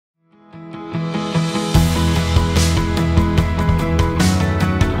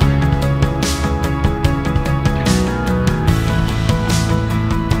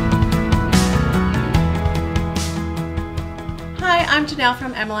Janelle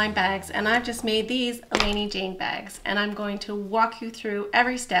from Emmaline Bags, and I've just made these Laney-Jane bags, and I'm going to walk you through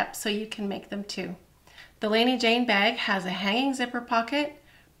every step so you can make them too. The Laney-Jane bag has a hanging zipper pocket,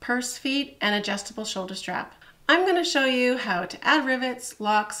 purse feet, and adjustable shoulder strap. I'm going to show you how to add rivets,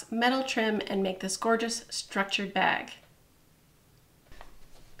 locks, metal trim, and make this gorgeous structured bag.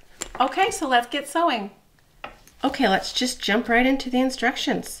 Okay, so let's get sewing. Okay, let's just jump right into the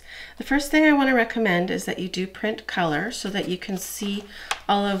instructions. The first thing I want to recommend is that you do print color so that you can see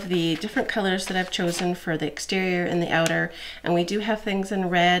all of the different colors that I've chosen for the exterior and the outer. And we do have things in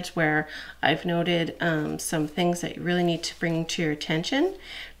red where I've noted some things that you really need to bring to your attention.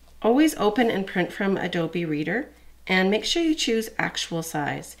 Always open and print from Adobe Reader, and make sure you choose actual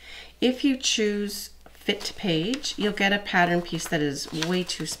size. If you choose fit to page, you'll get a pattern piece that is way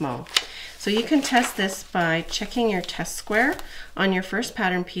too small. So you can test this by checking your test square on your first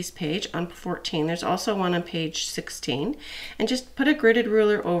pattern piece page on 14. There's also one on page 16, and just put a gridded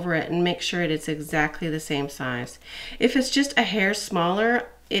ruler over it and make sure it is exactly the same size. If it's just a hair smaller,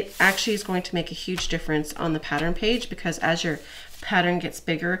 it actually is going to make a huge difference on the pattern page, because as your pattern gets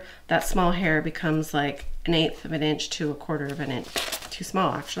bigger, that small hair becomes like 1/8 of an inch to 1/4 of an inch. Too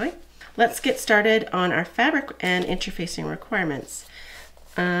small, actually. Let's get started on our fabric and interfacing requirements.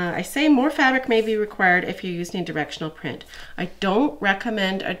 I say more fabric may be required if you're using a directional print. I don't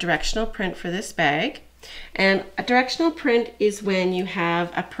recommend a directional print for this bag. And a directional print is when you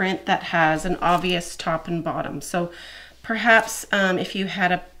have a print that has an obvious top and bottom. So perhaps if you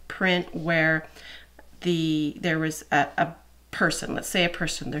had a print where there was a person, let's say a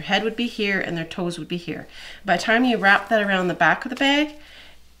person, their head would be here and their toes would be here. By the time you wrap that around the back of the bag,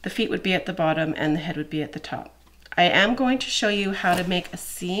 the feet would be at the bottom and the head would be at the top. I am going to show you how to make a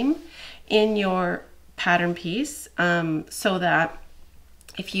seam in your pattern piece so that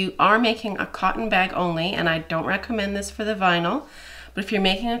if you are making a cotton bag only, and I don't recommend this for the vinyl, but if you're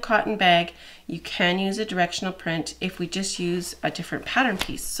making a cotton bag, you can use a directional print if we just use a different pattern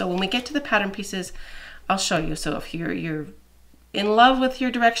piece. So when we get to the pattern pieces, I'll show you. So if you're in love with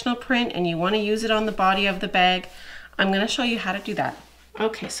your directional print and you want to use it on the body of the bag, I'm going to show you how to do that.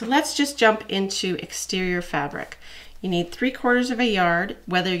 Okay, so let's just jump into exterior fabric. You need 3/4 yard,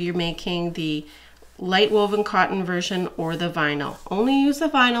 whether you're making the light woven cotton version or the vinyl. Only use the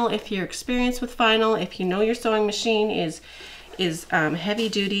vinyl if you're experienced with vinyl, if you know your sewing machine is heavy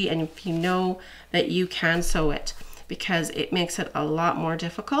duty, and if you know that you can sew it, because it makes it a lot more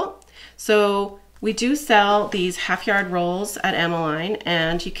difficult. So we do sell these 1/2 yard rolls at Emmaline,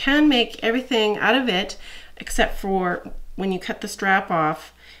 and you can make everything out of it except for when you cut the strap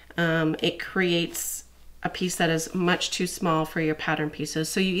off, it creates a piece that is much too small for your pattern pieces.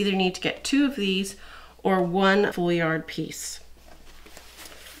 So you either need to get 2 of these or 1 full yard piece.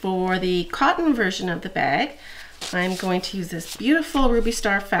 For the cotton version of the bag, I'm going to use this beautiful Ruby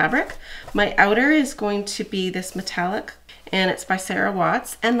Star fabric. My outer is going to be this metallic, and it's by Sarah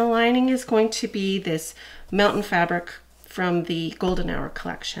Watts, and the lining is going to be this Mountain fabric from the Golden Hour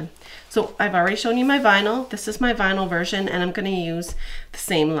collection. So I've already shown you my vinyl. This is my vinyl version, and I'm going to use the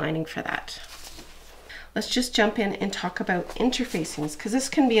same lining for that. Let's just jump in and talk about interfacings, because this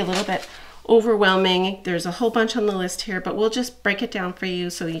can be a little bit overwhelming. There's a whole bunch on the list here, but we'll just break it down for you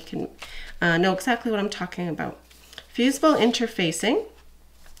so you can know exactly what I'm talking about. Fusible interfacing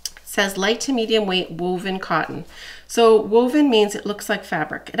says light to medium weight woven cotton. So woven means it looks like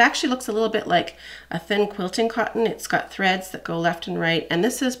fabric. It actually looks a little bit like a thin quilting cotton. It's got threads that go left and right, and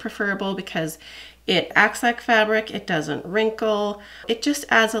this is preferable because it acts like fabric, it doesn't wrinkle, it just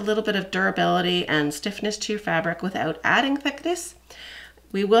adds a little bit of durability and stiffness to your fabric without adding thickness.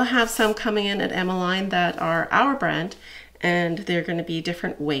 We will have some coming in at Emmaline that are our brand, and they're going to be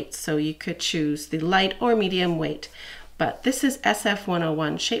different weights, so you could choose the light or medium weight. But this is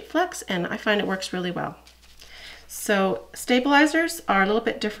SF101 Shape Flex, and I find it works really well. So stabilizers are a little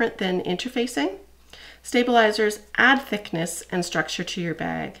bit different than interfacing. Stabilizers add thickness and structure to your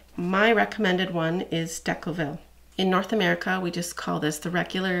bag. My recommended one is Decauville. In North America, we just call this the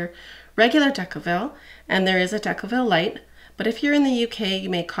regular Decauville, and there is a Decauville Light, but if you're in the UK, you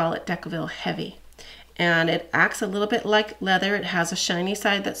may call it Decauville Heavy. And it acts a little bit like leather. It has a shiny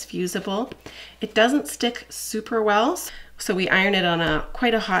side that's fusible. It doesn't stick super well, so we iron it on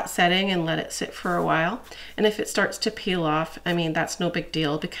quite a hot setting and let it sit for a while. And if it starts to peel off, I mean, that's no big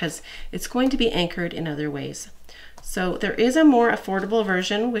deal because it's going to be anchored in other ways. So there is a more affordable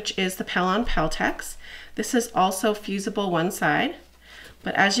version, which is the Pell-On Peltex. This is also fusible one side,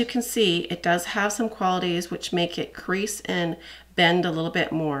 but as you can see, it does have some qualities which make it crease and bend a little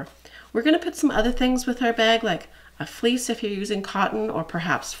bit more. We're going to put some other things with our bag, like a fleece if you're using cotton, or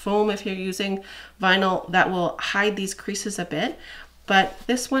perhaps foam if you're using vinyl, that will hide these creases a bit. but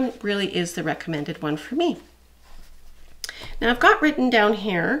this one really is the recommended one for me. Now I've got written down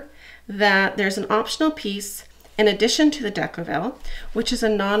here that there's an optional piece in addition to the 𝐃𝐄𝐓𝐀𝐈𝐋𝐒, which is a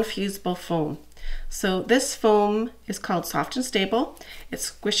non-fusible foam. So this foam is called Soft and Stable. It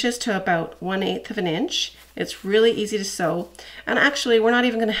squishes to about 1/8 of an inch. It's really easy to sew. And actually, we're not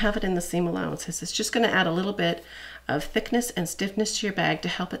even going to have it in the seam allowances. It's just going to add a little bit of thickness and stiffness to your bag to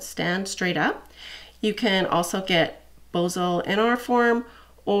help it stand straight up. You can also get Bosal NR form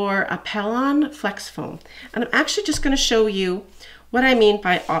or a Pellon flex foam. And I'm actually just going to show you what I mean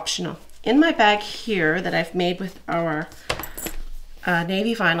by optional. In my bag here that I've made with our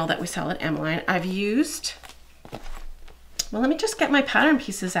navy vinyl that we sell at Emmaline, I've used, well, let me just get my pattern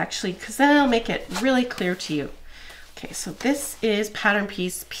pieces actually, because then I'll make it really clear to you. Okay, so this is pattern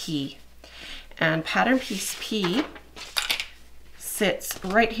piece P, and pattern piece P sits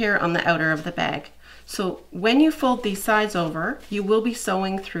right here on the outer of the bag. So when you fold these sides over, you will be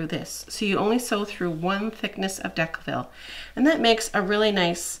sewing through this. So you only sew through one thickness of 𝐃𝐄𝐓𝐷, and that makes a really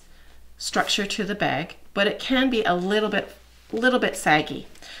nice structure to the bag, but it can be a little bit saggy.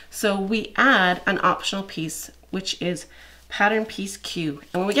 So we add an optional piece, which is pattern piece Q.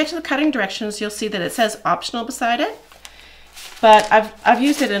 And when we get to the cutting directions, you'll see that it says optional beside it, but I've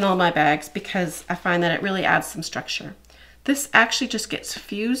used it in all my bags because I find that it really adds some structure. This actually just gets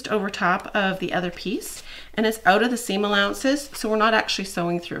fused over top of the other piece, and it's out of the seam allowances, so we're not actually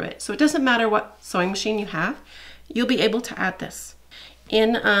sewing through it. So it doesn't matter what sewing machine you have, you'll be able to add this.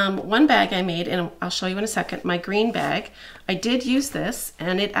 In one bag I made, and I'll show you in a second, my green bag, I did use this,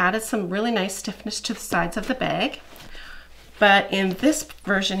 and it added some really nice stiffness to the sides of the bag. But in this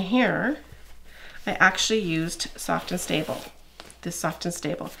version here, I actually used Soft and Stable. This Soft and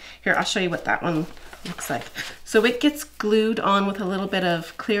Stable. Here, I'll show you what that one looks like. So it gets glued on with a little bit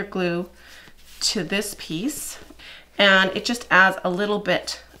of clear glue to this piece, and it just adds a little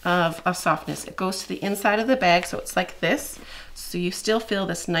bit of softness. It goes to the inside of the bag, so it's like this. So you still feel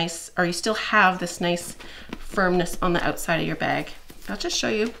this nice, or you still have this nice firmness on the outside of your bag. I'll just show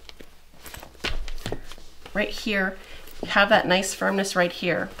you. Right here, you have that nice firmness right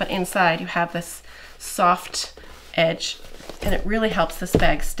here, but inside you have this soft edge, and it really helps this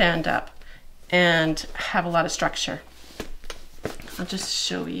bag stand up and have a lot of structure. I'll just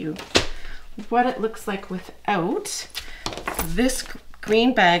show you what it looks like without. This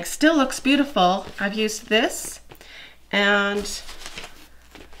green bag still looks beautiful. I've used this and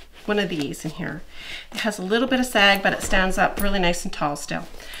one of these in here. It has a little bit of sag, but it stands up really nice and tall still.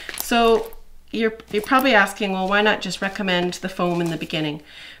 So you're probably asking, well, why not just recommend the foam in the beginning?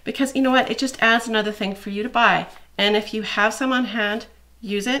 Because you know what, it just adds another thing for you to buy. And if you have some on hand,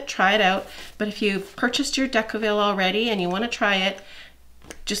 use it, try it out. But if you've purchased your 𝐃𝐄𝐓𝐷 already and you want to try it,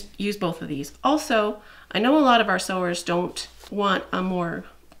 just use both of these. Also, I know a lot of our sewers don't want a more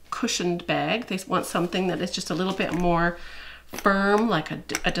cushioned bag. They want something that is just a little bit more firm, like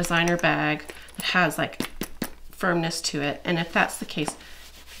a designer bag that has like firmness to it. And if that's the case,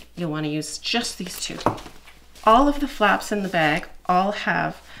 you'll want to use just these two. All of the flaps in the bag all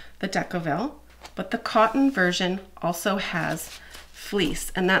have the 𝐃𝐄𝐓𝐷, but the cotton version also has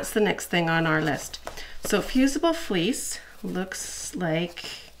fleece, and that's the next thing on our list. So fusible fleece looks like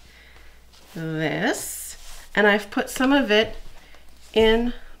this, and I've put some of it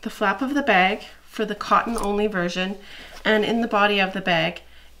in the flap of the bag for the cotton only version and in the body of the bag,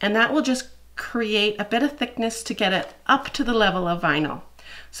 and that will just create a bit of thickness to get it up to the level of vinyl.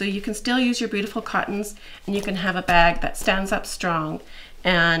 So you can still use your beautiful cottons, and you can have a bag that stands up strong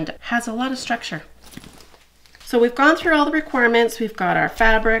and has a lot of structure. So we've gone through all the requirements. We've got our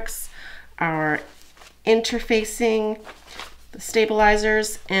fabrics, our interfacing, the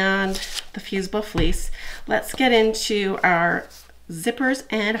stabilizers, and the fusible fleece. Let's get into our zippers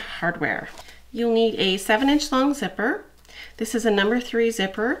and hardware. You'll need a 7-inch long zipper. This is a number 3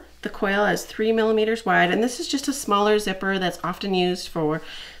 zipper. The coil is 3 millimeters wide, and this is just a smaller zipper that's often used for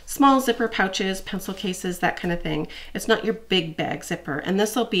small zipper pouches, pencil cases, that kind of thing. It's not your big bag zipper, and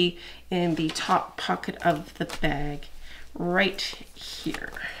this will be in the top pocket of the bag right here.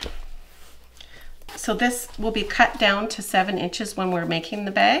 So this will be cut down to 7 inches when we're making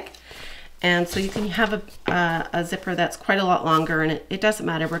the bag. And so you can have a zipper that's quite a lot longer, and it doesn't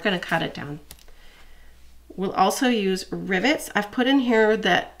matter, we're going to cut it down. We'll also use rivets. I've put in here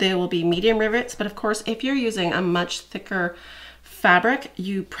that they will be medium rivets, but of course if you're using a much thicker fabric,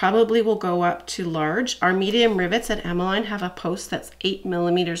 you probably will go up to large. Our medium rivets at Emmaline have a post that's 8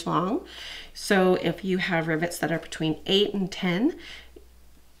 millimeters long. So if you have rivets that are between 8 and 10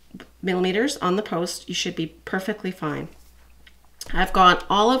 millimeters on the post, you should be perfectly fine. I've got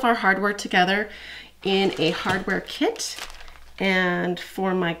all of our hardware together in a hardware kit, And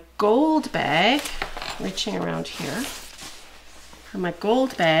for my gold bag, reaching around here, for my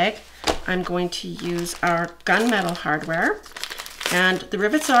gold bag, I'm going to use our gunmetal hardware. And the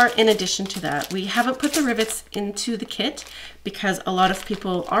rivets are in addition to that. We haven't put the rivets into the kit because a lot of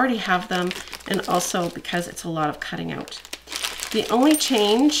people already have them, and also because it's a lot of cutting out. The only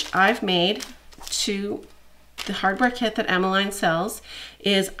change I've made to the hardware kit that Emmaline sells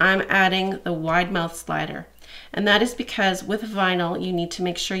is I'm adding the wide mouth slider. And that is because with vinyl, you need to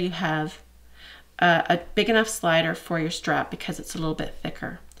make sure you have a big enough slider for your strap because it's a little bit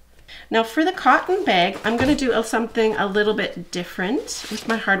thicker. Now for the cotton bag, I'm going to do something a little bit different with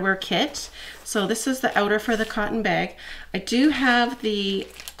my hardware kit. So this is the outer for the cotton bag. I do have the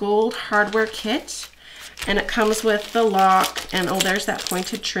gold hardware kit, and it comes with the lock, and oh, there's that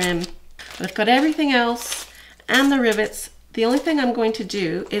pointed trim. But I've got everything else and the rivets. The only thing I'm going to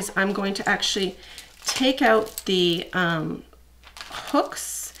do is I'm going to actually take out the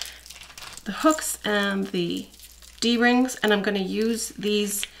hooks and the D-rings, and I'm going to use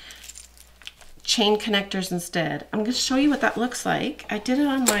these chain connectors instead. I'm going to show you what that looks like. I did it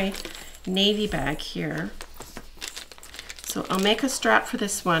on my navy bag here. So I'll make a strap for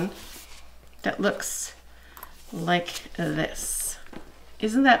this one that looks like this.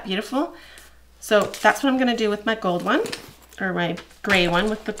 Isn't that beautiful? So that's what I'm going to do with my gold one, or my gray one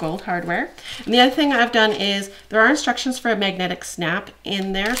with the gold hardware. And the other thing I've done is there are instructions for a magnetic snap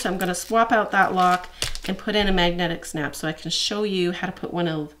in there, so I'm going to swap out that lock and put in a magnetic snap so I can show you how to put one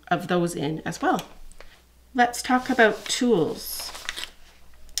of those in as well. Let's talk about tools.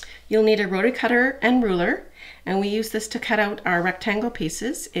 You'll need a rotary cutter and ruler, and we use this to cut out our rectangle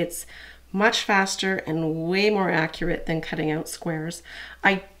pieces. It's much faster and way more accurate than cutting out squares.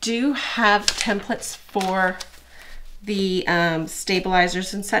 I do have templates for the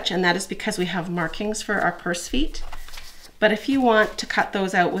stabilizers and such, and that is because we have markings for our purse feet. But if you want to cut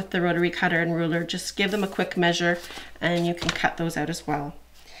those out with the rotary cutter and ruler, just give them a quick measure and you can cut those out as well.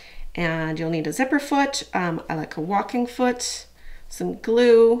 And you'll need a zipper foot, I like a walking foot, some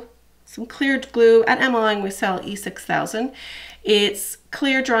glue, some cleared glue. At Emmaline we sell 𝐃𝐄𝐓𝐀𝐈𝐋𝐒. It's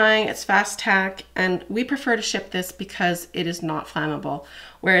clear drying, it's fast tack, and we prefer to ship this because it is not flammable,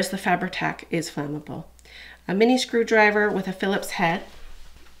 whereas the Fabri-Tac is flammable. A mini screwdriver with a Phillips head.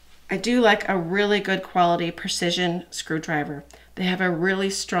 I do like a really good quality precision screwdriver. They have a really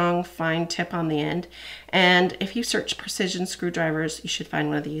strong fine tip on the end, and if you search precision screwdrivers, you should find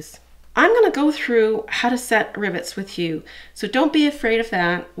one of these. I'm going to go through how to set rivets with you, so don't be afraid of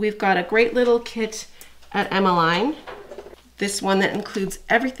that. We've got a great little kit at Emmaline, this one that includes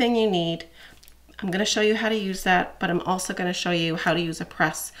everything you need. I'm going to show you how to use that, but I'm also going to show you how to use a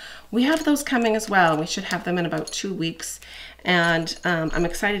press. We have those coming as well. We should have them in about 2 weeks, and I'm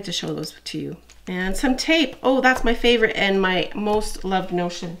excited to show those to you. And some tape. Oh, that's my favorite and my most loved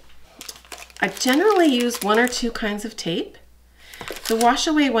notion. I generally use 1 or 2 kinds of tape. The Wash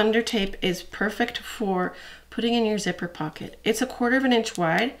Away Wonder Tape is perfect for putting in your zipper pocket. It's 1/4 inch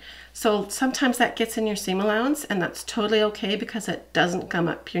wide, so sometimes that gets in your seam allowance, and that's totally okay because it doesn't gum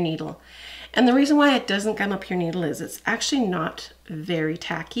up your needle. And the reason why it doesn't gum up your needle is it's actually not very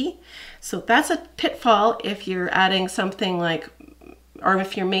tacky. So that's a pitfall if you're adding something like, or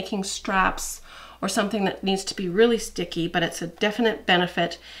if you're making straps or something that needs to be really sticky, but it's a definite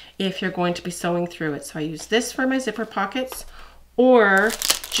benefit if you're going to be sewing through it. So I use this for my zipper pockets, or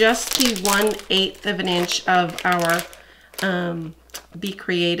just the 1/8 of an inch of our Be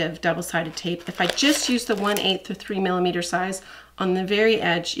Creative double-sided tape. If I just use the 1/8 or 3mm size on the very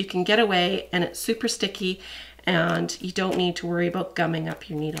edge, you can get away, and it's super sticky, and you don't need to worry about gumming up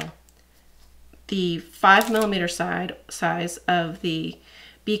your needle. The 5mm size of the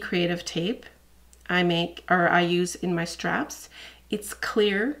Be Creative tape I use in my straps. It's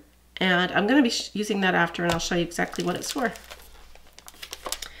clear, and I'm going to be using that after, and I'll show you exactly what it's for.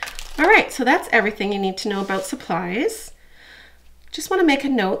 All right, so that's everything you need to know about supplies. Just want to make a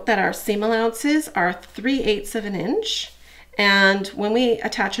note that our seam allowances are 3/8 of an inch. And when we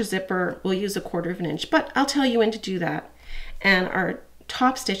attach a zipper, we'll use 1/4 inch, but I'll tell you when to do that. And our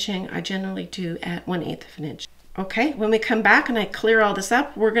top stitching, I generally do at 1/8 of an inch. Okay, when we come back and I clear all this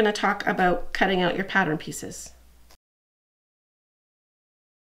up, we're going to talk about cutting out your pattern pieces.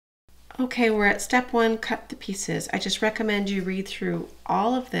 Okay, we're at step 1, cut the pieces. I just recommend you read through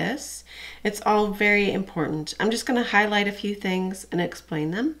all of this. It's all very important. I'm just going to highlight a few things and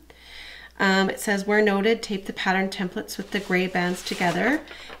explain them. It says, where noted, tape the pattern templates with the gray bands together.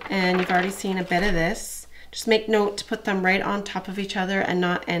 And you've already seen a bit of this. Just make note to put them right on top of each other and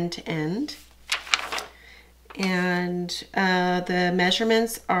not end to end. and the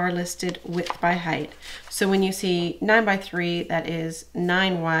measurements are listed width by height. So when you see 9 by 3, that is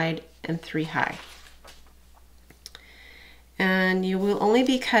 9 wide and 3 high. And you will only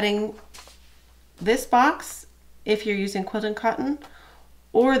be cutting this box if you're using quilting cotton,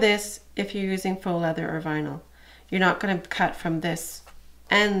 or this if you're using faux leather or vinyl. You're not going to cut from this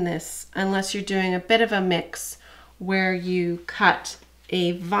and this unless you're doing a bit of a mix where you cut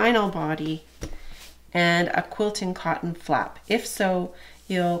a vinyl body and a quilting cotton flap. If so,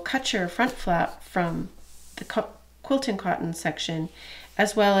 you'll cut your front flap from the quilting cotton section,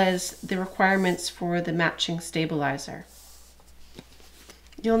 as well as the requirements for the matching stabilizer.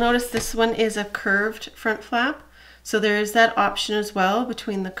 You'll notice this one is a curved front flap, so there is that option as well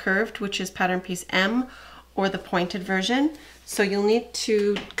between the curved, which is pattern piece M, or the pointed version. So you'll need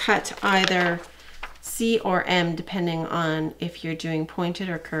to cut either C or M depending on if you're doing pointed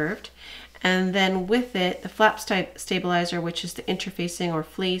or curved. And then with it, the flap stabilizer, which is the interfacing or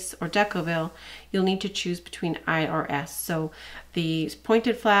fleece or Decauville, you'll need to choose between I or S. So the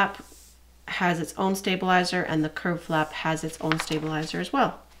pointed flap has its own stabilizer and the curved flap has its own stabilizer as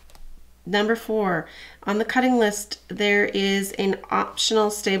well. Number 4, on the cutting list, there is an optional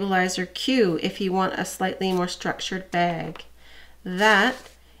stabilizer Q if you want a slightly more structured bag. That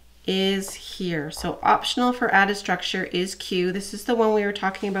is here. So optional for added structure is Q. This is the one we were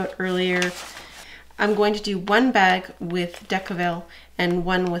talking about earlier. I'm going to do one bag with Decauville and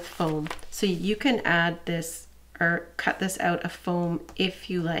one with foam. So you can add this or cut this out of foam if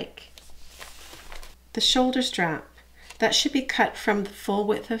you like. The shoulder strap, that should be cut from the full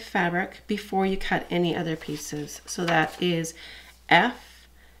width of fabric before you cut any other pieces. So that is F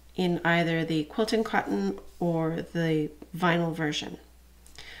in either the quilting cotton or the vinyl version.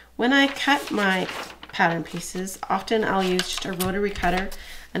 When I cut my pattern pieces, often I'll use just a rotary cutter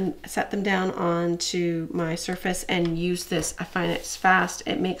and set them down onto my surface and use this. I find it's fast,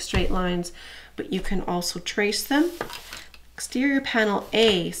 it makes straight lines, but you can also trace them. Exterior panel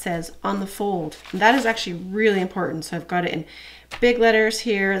A says on the fold. And that is actually really important. So I've got it in big letters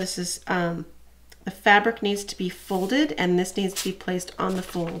here. This is the fabric needs to be folded and this needs to be placed on the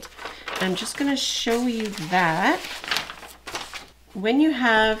fold. I'm just going to show you that. When you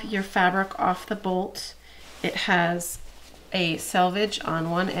have your fabric off the bolt, it has a selvage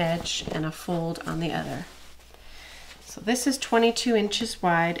on one edge and a fold on the other. So this is 22 inches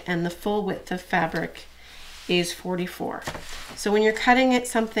wide and the full width of fabric is 44. So when you're cutting it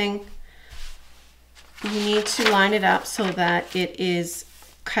something, you need to line it up so that it is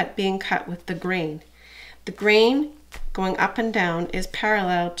being cut with the grain. The grain going up and down is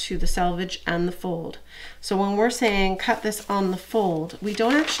parallel to the selvage and the fold. So when we're saying cut this on the fold, we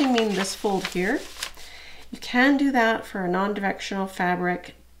don't actually mean this fold here. You can do that for a non-directional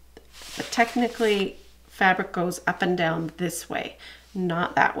fabric, but technically fabric goes up and down this way,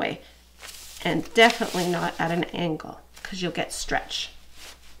 not that way. And definitely not at an angle because you'll get stretch.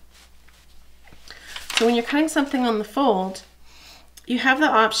 So when you're cutting something on the fold, you have the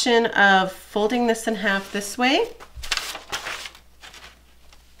option of folding this in half this way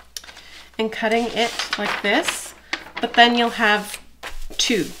and cutting it like this, but then you'll have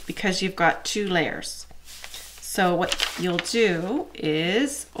two because you've got two layers. So what you'll do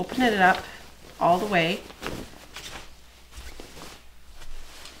is open it up all the way,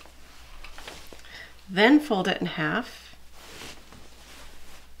 then fold it in half,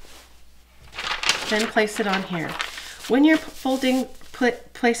 then place it on here. When you're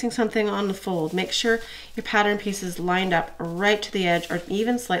placing something on the fold, make sure your pattern piece is lined up right to the edge or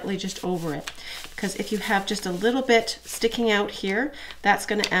even slightly just over it. Because if you have just a little bit sticking out here, that's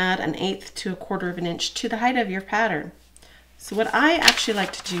going to add 1/8 to 1/4 of an inch to the height of your pattern. So what I actually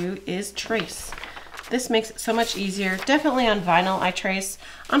like to do is trace. This makes it so much easier. Definitely on vinyl I trace.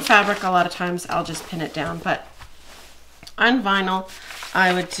 On fabric a lot of times I'll just pin it down, but on vinyl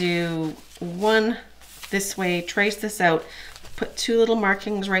I would do one this way, trace this out, put 2 little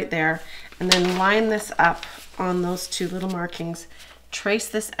markings right there, and then line this up on those 2 little markings, trace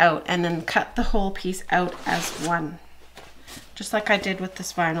this out, and then cut the whole piece out as one. Just like I did with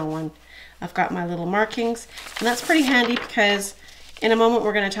this vinyl one. I've got my little markings, and that's pretty handy because in a moment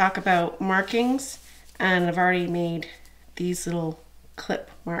we're going to talk about markings, and I've already made these little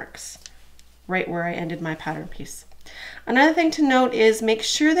clip marks right where I ended my pattern piece. Another thing to note is make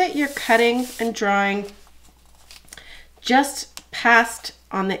sure that you're cutting and drawing just past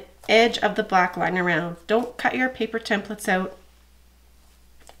on the edge of the black line around. Don't cut your paper templates out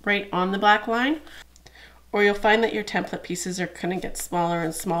right on the black line, or you'll find that your template pieces are going to get smaller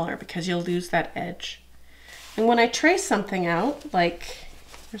and smaller because you'll lose that edge. And when I trace something out, like,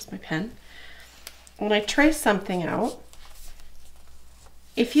 where's my pen? when I trace something out,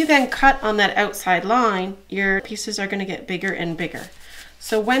 if you then cut on that outside line, your pieces are going to get bigger and bigger.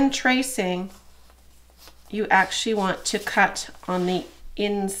 So when tracing, you actually want to cut on the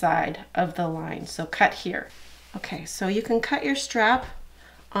inside of the line. So cut here. Okay, so you can cut your strap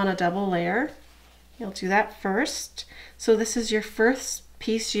on a double layer. You'll do that first. So this is your first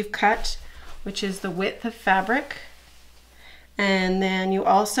piece you've cut, which is the width of fabric. And then you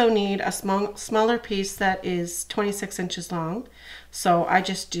also need a smaller piece that is 26 inches long. So I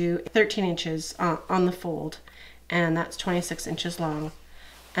just do 13 inches on the fold, and that's 26 inches long.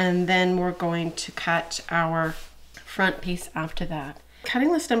 And then we're going to cut our front piece after that.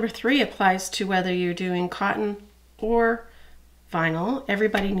 Cutting list number 3 applies to whether you're doing cotton or vinyl.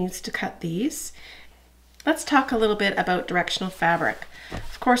 Everybody needs to cut these. Let's talk a little bit about directional fabric.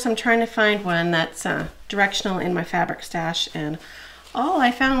 Of course, I'm trying to find one that's directional in my fabric stash, and all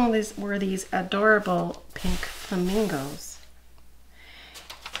I found were these adorable pink flamingos.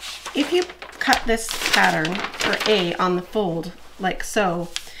 If you cut this pattern for A on the fold, like so,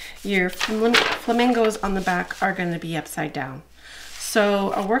 your flamingos on the back are going to be upside down.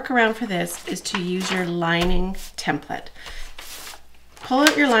 So a workaround for this is to use your lining template. Pull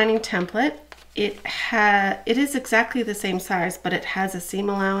out your lining template. It is exactly the same size, but it has a seam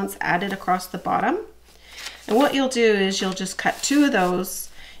allowance added across the bottom. And what you'll do is you'll just cut 2 of those.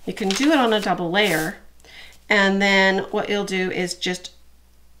 You can do it on a double layer, and then what you'll do is just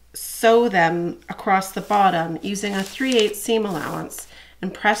sew them across the bottom using a 3/8 seam allowance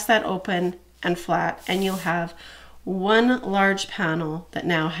and press that open and flat, and you'll have one large panel that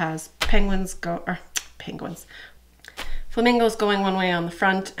now has flamingos going one way on the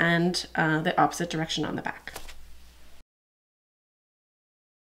front and the opposite direction on the back.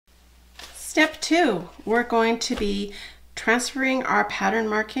 Step 2, we're going to be transferring our pattern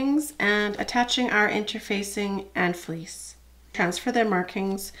markings and attaching our interfacing and fleece. Transfer the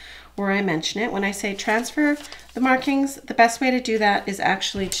markings where I mention it. When I say transfer the markings, the best way to do that is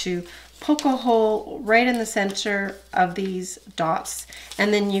actually to poke a hole right in the center of these dots,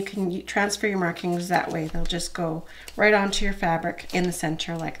 and then you can transfer your markings that way. They'll just go right onto your fabric in the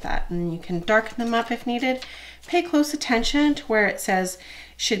center like that, and you can darken them up if needed. Pay close attention to where it says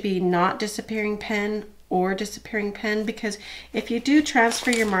should be not disappearing pen or disappearing pen, because if you do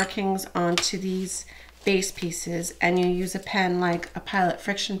transfer your markings onto these base pieces and you use a pen like a Pilot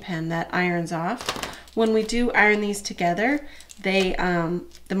friction pen that irons off, when we do iron these together,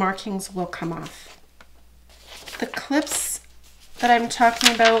 the markings will come off. The clips that I'm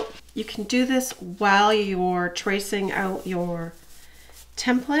talking about, you can do this while you're tracing out your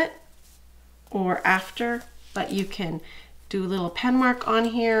template or after, but you can do a little pen mark on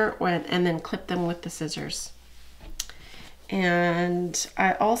here and then clip them with the scissors. And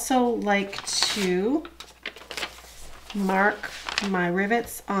I also like to mark my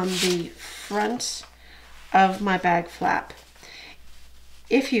rivets on the front of my bag flap.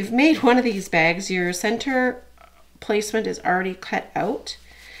 If you've made one of these bags, your center placement is already cut out,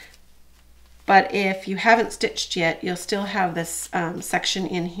 but if you haven't stitched yet, you'll still have this section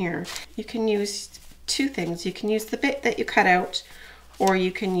in here. You can use 2 things. You can use the bit that you cut out, or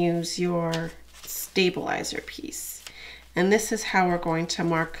you can use your stabilizer piece. And this is how we're going to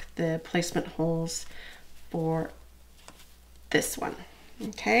mark the placement holes for this one,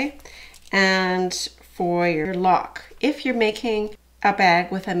 okay? And for your lock, if you're making a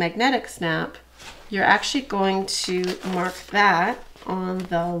bag with a magnetic snap, you're actually going to mark that on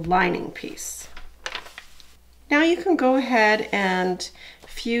the lining piece. Now you can go ahead and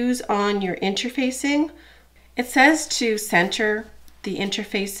fuse on your interfacing. It says to center the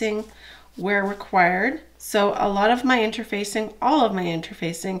interfacing where required. So a lot of my interfacing, all of my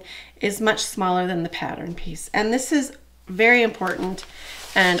interfacing, is much smaller than the pattern piece. And this is very important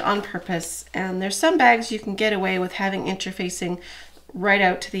and on purpose. And there's some bags you can get away with having interfacing right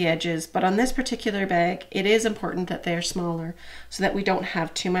out to the edges, but on this particular bag, it is important that they're smaller so that we don't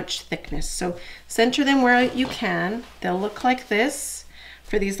have too much thickness. So center them where you can. They'll look like this.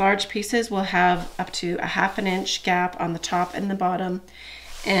 For these large pieces, we'll have up to a 1/2 inch gap on the top and the bottom.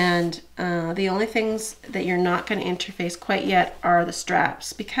 And the only things that you're not going to interface quite yet are the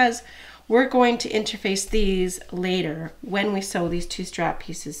straps, because we're going to interface these later when we sew these 2 strap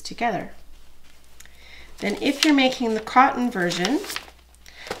pieces together. Then if you're making the cotton version,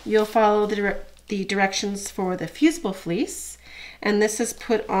 you'll follow the directions for the fusible fleece, and this is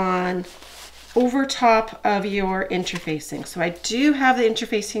put on over top of your interfacing. So I do have the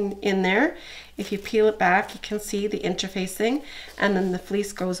interfacing in there. If you peel it back, you can see the interfacing, and then the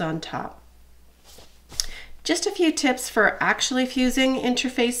fleece goes on top. Just a few tips for actually fusing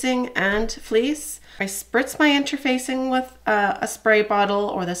interfacing and fleece. I spritz my interfacing with a spray bottle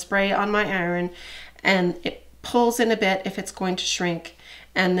or the spray on my iron, and it pulls in a bit if it's going to shrink.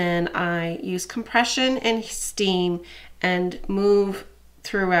 And then I use compression and steam and move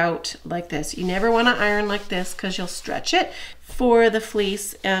throughout like this. You never want to iron like this because you'll stretch it. For the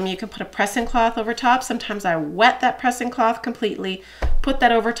fleece, you can put a pressing cloth over top. Sometimes I wet that pressing cloth completely, put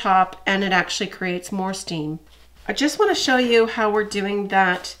that over top, and it actually creates more steam. I just want to show you how we're doing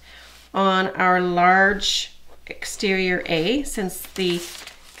that on our large exterior A, since the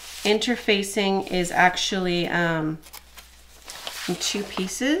interfacing is actually in 2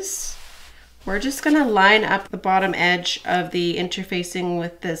 pieces. We're just going to line up the bottom edge of the interfacing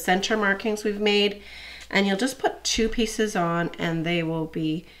with the center markings we've made, and you'll just put 2 pieces on and they will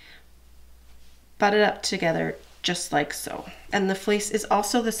be butted up together just like so. And the fleece is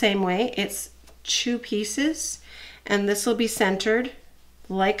also the same way. It's 2 pieces, and this will be centered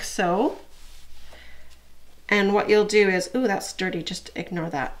like so. And what you'll do is, ooh, that's dirty, just ignore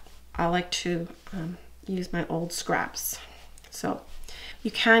that. I like to use my old scraps. So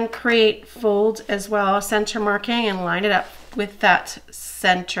you can create folds as well, center marking, and line it up with that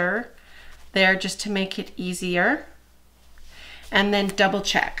center there just to make it easier. And then double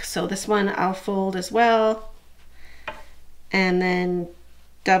check. So this one I'll fold as well, and then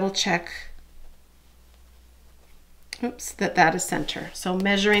double check, oops, that is center. So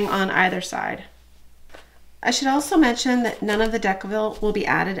measuring on either side. I should also mention that none of the decaville will be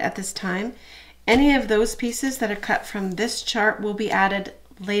added at this time. Any of those pieces that are cut from this chart will be added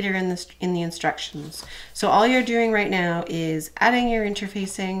later in the instructions. So all you're doing right now is adding your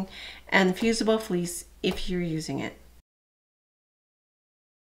interfacing and fusible fleece if you're using it.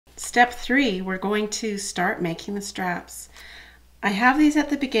 Step 3, we're going to start making the straps. I have these at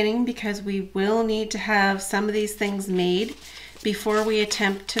the beginning because we will need to have some of these things made before we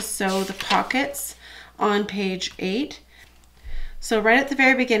attempt to sew the pockets on page 8. So right at the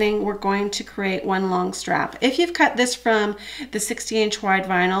very beginning, we're going to create one long strap. If you've cut this from the 60-inch wide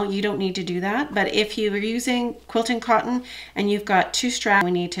vinyl, you don't need to do that. But if you are using quilting cotton and you've got 2 straps,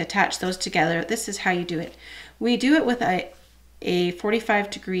 we need to attach those together. This is how you do it. We do it with a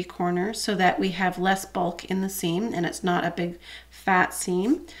 45-degree corner so that we have less bulk in the seam and it's not a big fat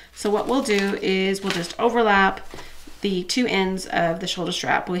seam. So what we'll do is we'll just overlap the 2 ends of the shoulder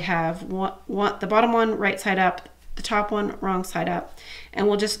strap. We have the bottom one right side up, the top one wrong side up, and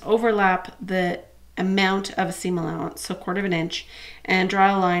we'll just overlap the amount of a seam allowance, so 1/4 inch, and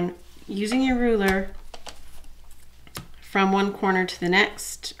draw a line using your ruler from one corner to the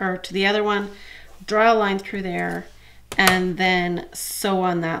next, or to the other one. Draw a line through there and then sew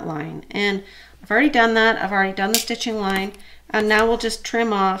on that line. And I've already done that. I've already done the stitching line, and now we'll just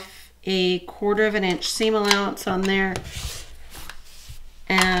trim off a 1/4 inch seam allowance on there,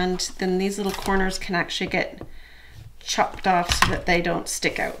 and then these little corners can actually get chopped off so that they don't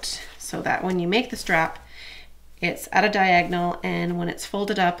stick out, so that when you make the strap it's at a diagonal, and when it's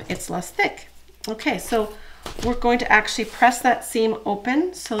folded up it's less thick. Okay, so we're going to actually press that seam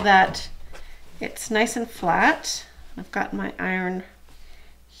open so that it's nice and flat. I've got my iron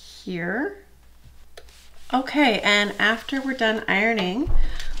here. Okay, and after we're done ironing,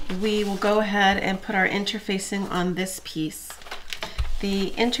 we will go ahead and put our interfacing on this piece.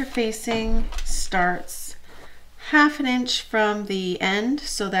 The interfacing starts 1/2 inch from the end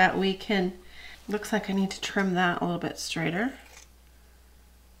so that we can, looks like I need to trim that a little bit straighter,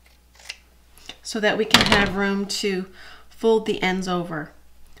 so that we can have room to fold the ends over.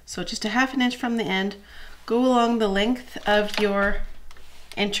 So just 1/2 inch from the end, go along the length of your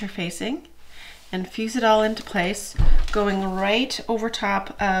interfacing and fuse it all into place, going right over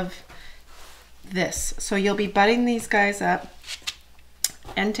top of this. So you'll be butting these guys up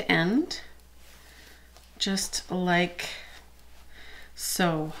end to end, just like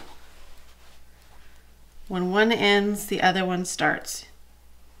so. When one ends, the other one starts.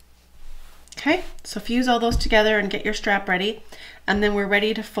 Okay, so fuse all those together and get your strap ready, and then we're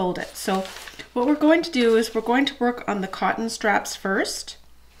ready to fold it. So what we're going to do is we're going to work on the cotton straps first,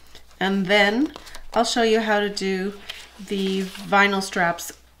 and then I'll show you how to do the vinyl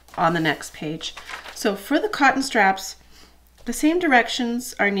straps on the next page. So for the cotton straps, the same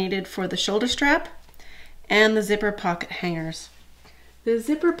directions are needed for the shoulder strap and the zipper pocket hangers. The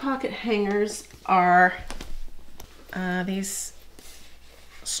zipper pocket hangers are these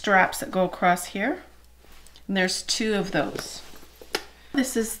straps that go across here, and there's 2 of those.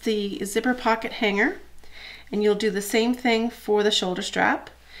 This is the zipper pocket hanger, and you'll do the same thing for the shoulder strap.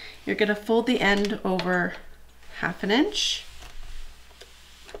 You're going to fold the end over 1/2 inch.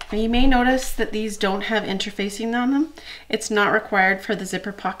 Now you may notice that these don't have interfacing on them. It's not required for the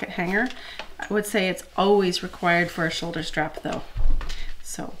zipper pocket hanger. I would say it's always required for a shoulder strap though.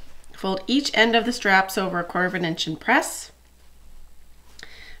 So fold each end of the straps over 1/4 inch and press.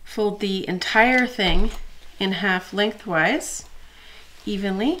 Fold the entire thing in half lengthwise,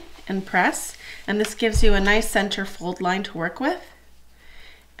 evenly, and press. And this gives you a nice center fold line to work with.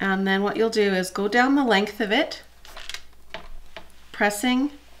 And then what you'll do is go down the length of it,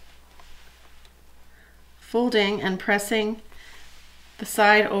 pressing, folding, and pressing the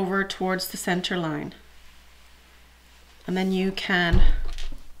side over towards the center line. And then you can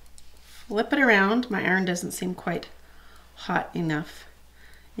flip it around. My iron doesn't seem quite hot enough.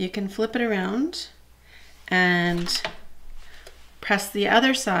 You can flip it around and press the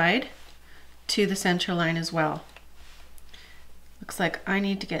other side to the center line as well. Looks like I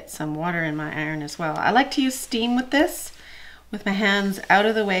need to get some water in my iron as well. I like to use steam with this, with my hands out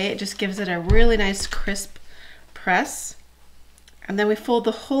of the way. It just gives it a really nice crisp press. And then we fold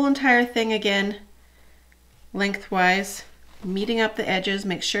the whole entire thing again lengthwise, meeting up the edges,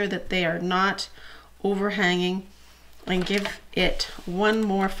 make sure that they are not overhanging, and give it one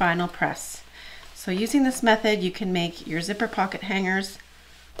more final press. So using this method, you can make your zipper pocket hangers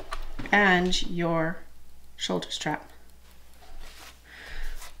and your shoulder strap.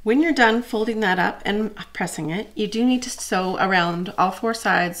 When you're done folding that up and pressing it, you do need to sew around all 4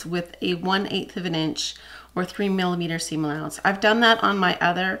 sides with a 1/8 of an inch or 3mm seam allowance. I've done that on my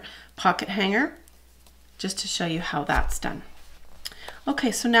other pocket hanger just to show you how that's done.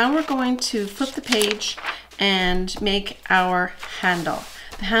 Okay, so now we're going to flip the page and make our handle.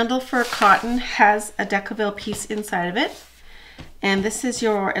 The handle for cotton has a 𝐃𝐄𝐓𝐀𝐈𝐋𝐒 piece inside of it, and this is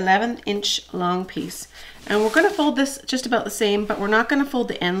your 11-inch long piece. And we're going to fold this just about the same, but we're not going to fold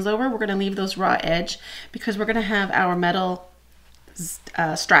the ends over. We're going to leave those raw edge because we're going to have our metal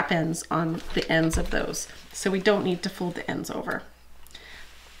strap ends on the ends of those. So we don't need to fold the ends over.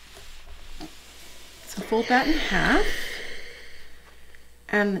 So fold that in half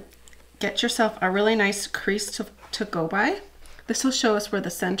and get yourself a really nice crease to go by. This will show us where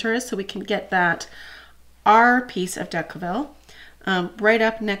the center is so we can get that our piece of 𝐃𝐄𝐓𝐀𝐈𝐋𝐒 right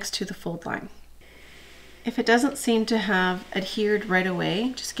up next to the fold line. If it doesn't seem to have adhered right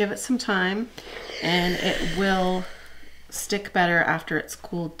away, just give it some time and it will stick better after it's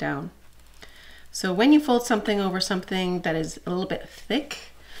cooled down. So when you fold something over something that is a little bit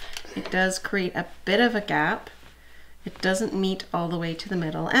thick, it does create a bit of a gap. It doesn't meet all the way to the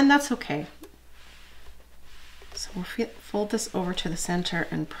middle, and that's okay. So we'll fold this over to the center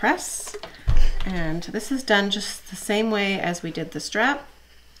and press. And this is done just the same way as we did the strap.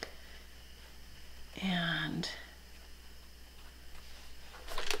 And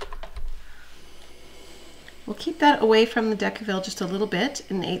we'll keep that away from the 𝐃𝐄𝐓𝐀𝐈𝐋𝐒 just a little bit,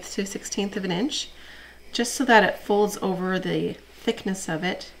 1/8 to 1/16 of an inch, just so that it folds over the thickness of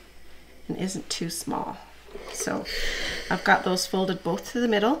it and isn't too small. So I've got those folded both to the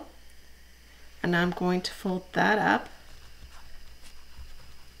middle, and I'm going to fold that up.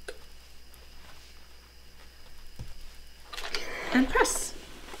 And press.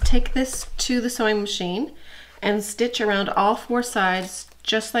 Take this to the sewing machine and stitch around all 4 sides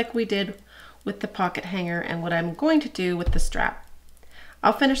just like we did with the pocket hanger and what I'm going to do with the strap.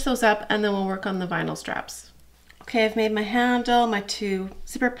 I'll finish those up and then we'll work on the vinyl straps. Okay, I've made my handle, my 2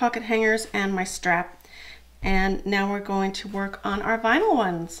 zipper pocket hangers, and my strap. And now we're going to work on our vinyl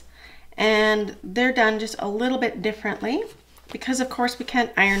ones. And they're done just a little bit differently because of course we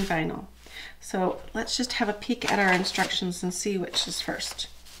can't iron vinyl. So let's just have a peek at our instructions and see which is first.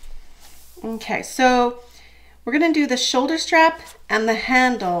 Okay, so we're going to do the shoulder strap and the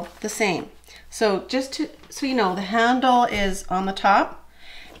handle the same. So just so you know, the handle is on the top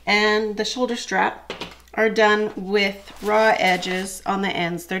and the shoulder strap are done with raw edges on the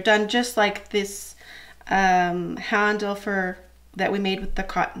ends. They're done just like this handle that we made with the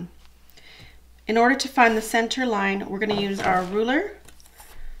cotton. In order to find the center line, we're going to use our ruler,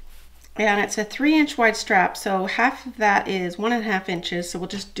 and it's a 3-inch wide strap, so half of that is 1.5 inches. So we'll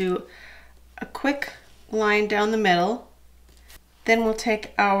just do a quick line down the middle. Then we'll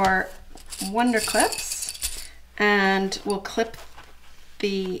take our wonder clips and we'll clip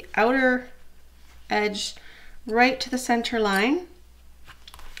the outer edge right to the center line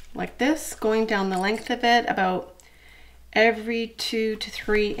like this, going down the length of it about every 2 to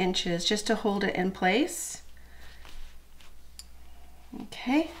 3 inches just to hold it in place.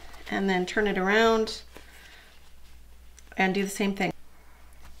 Okay, and then turn it around and do the same thing.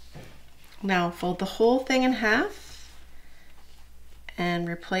 Now fold the whole thing in half and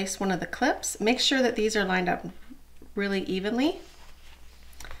replace one of the clips. Make sure that these are lined up really evenly.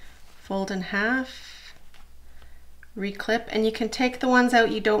 Fold in half, reclip, and you can take the ones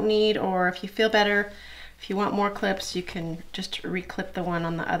out you don't need, or if you feel better, if you want more clips, you can just reclip the one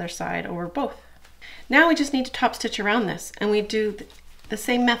on the other side or both. Now we just need to top stitch around this, and we do the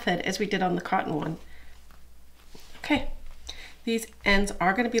same method as we did on the cotton one. Okay, these ends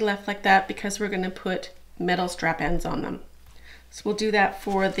are going to be left like that because we're going to put metal strap ends on them. So we'll do that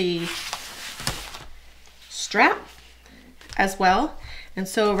for the strap as well, and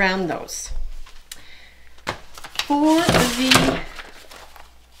so around those. For the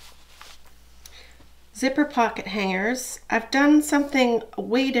zipper pocket hangers, I've done something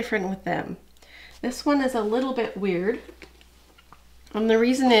way different with them. This one is a little bit weird, and the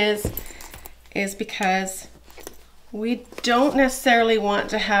reason is because we don't necessarily want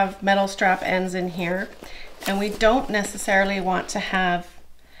to have metal strap ends in here, and we don't necessarily want to have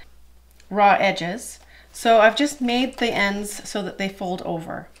raw edges. So I've just made the ends so that they fold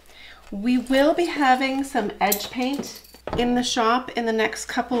over. We will be having some edge paint in the shop in the next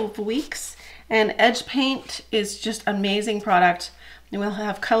couple of weeks, and edge paint is just an amazing product. And we'll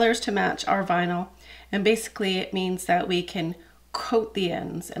have colors to match our vinyl, and basically it means that we can coat the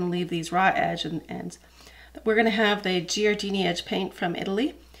ends and leave these raw edge and ends. We're going to have the Giardini edge paint from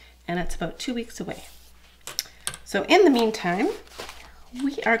Italy, and it's about 2 weeks away. So in the meantime,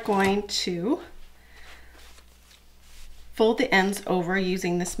 we are going to fold the ends over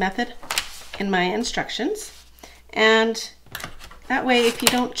using this method in my instructions, and that way if you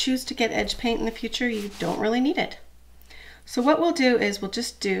don't choose to get edge paint in the future, you don't really need it. So what we'll do is we'll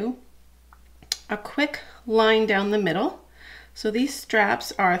just do a quick line down the middle. So these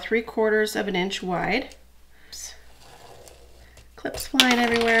straps are 3/4 of an inch wide. Clips flying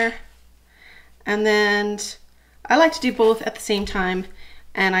everywhere. And then I like to do both at the same time,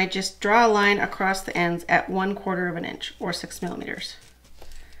 and I just draw a line across the ends at 1/4 of an inch or 6 millimeters.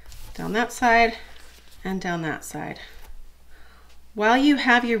 Down that side and down that side. While you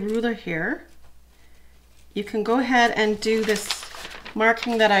have your ruler here, you can go ahead and do this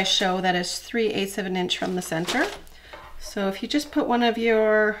marking that I show that is 3/8 of an inch from the center. So if you just put one of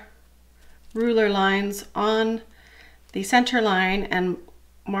your ruler lines on the center line and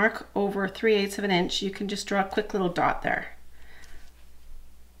mark over 3/8 of an inch, you can just draw a quick little dot there.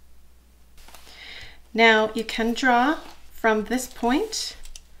 Now you can draw from this point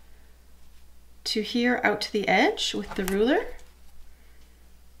to here out to the edge with the ruler,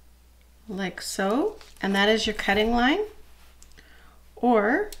 like so, and that is your cutting line.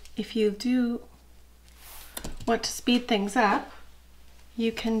 Or if you do want to speed things up,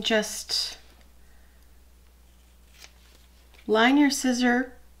 you can just line your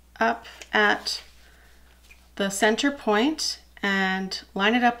scissor up at the center point and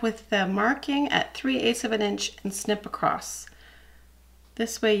line it up with the marking at 3/8 of an inch and snip across.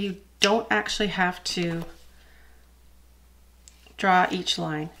 This way you don't actually have to draw each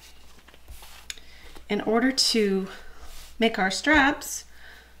line. In order to make our straps,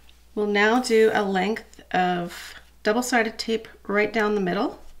 we'll now do a length of double-sided tape right down the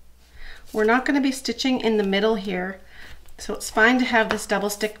middle. We're not going to be stitching in the middle here, so it's fine to have this double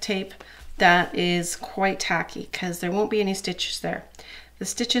stick tape that is quite tacky because there won't be any stitches there. The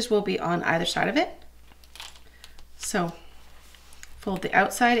stitches will be on either side of it. So fold the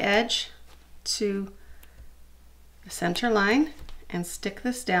outside edge to the center line and stick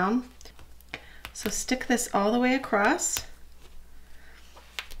this down. So stick this all the way across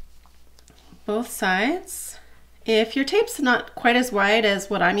both sides. If your tape's not quite as wide as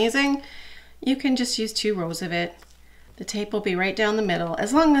what I'm using, you can just use 2 rows of it. The tape will be right down the middle.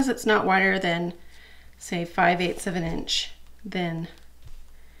 As long as it's not wider than, say, 5/8 of an inch, then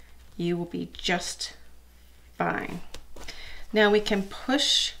you will be just fine. Now we can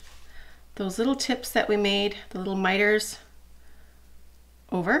push those little tips that we made, the little miters,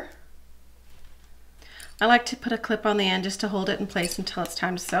 over. I like to put a clip on the end just to hold it in place until it's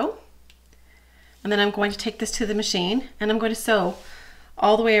time to sew. And then I'm going to take this to the machine and I'm going to sew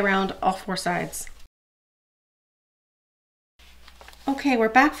all the way around all 4 sides. Okay, we're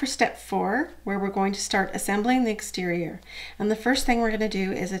back for step 4, where we're going to start assembling the exterior. And the first thing we're going to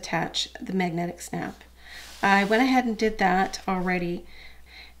do is attach the magnetic snap. I went ahead and did that already,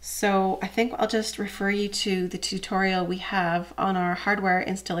 so I think I'll just refer you to the tutorial we have on our hardware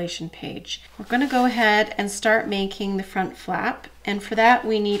installation page. We're going to go ahead and start making the front flap, and for that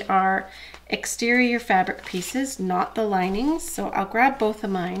we need our exterior fabric pieces, not the linings. So I'll grab both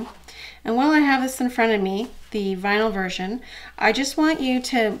of mine. And while I have this in front of me, the vinyl version, I just want you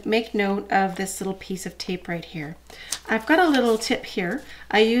to make note of this little piece of tape right here. I've got a little tip here.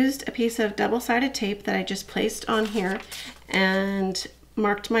 I used a piece of double-sided tape that I just placed on here and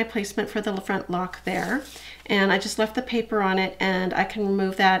marked my placement for the front lock there, and I just left the paper on it, and I can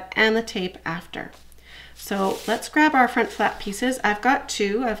remove that and the tape after. So let's grab our front flap pieces. I've got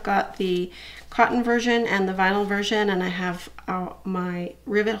two. I've got the cotton version and the vinyl version, and I have my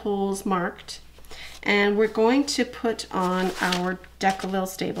rivet holes marked. And we're going to put on our 𝐃𝐄𝐓𝐀𝐈𝐋𝐒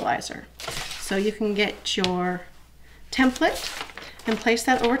stabilizer. So you can get your template and place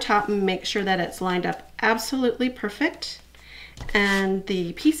that over top and make sure that it's lined up absolutely perfect. And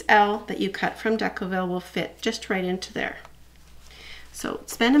the piece L that you cut from 𝐃𝐄𝐓𝐀𝐈𝐋𝐒 will fit just right into there. So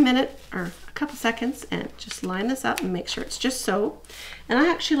spend a minute or a couple seconds and just line this up and make sure it's just so. And I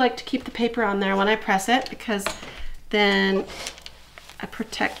actually like to keep the paper on there when I press it, because then I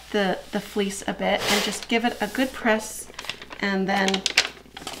protect the fleece a bit, and just give it a good press, and then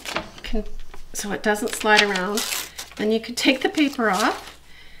so it doesn't slide around. Then you can take the paper off,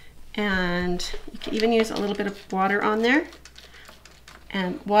 and you can even use a little bit of water on there.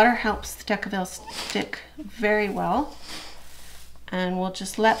 And water helps the 𝐃𝐄𝐓𝐀𝐈𝐋𝐒 stick very well. And we'll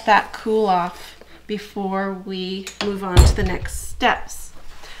just let that cool off before we move on to the next steps.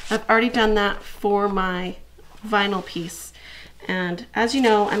 I've already done that for my vinyl piece. And as you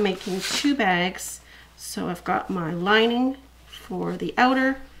know, I'm making 2 bags. So I've got my lining for the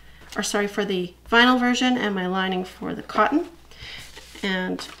outer, or sorry, for the vinyl version, and my lining for the cotton.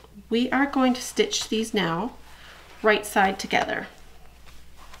 And we are going to stitch these now right side together.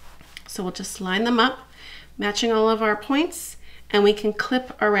 So we'll just line them up, matching all of our points, and we can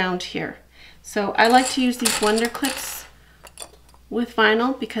clip around here. So I like to use these Wonder Clips with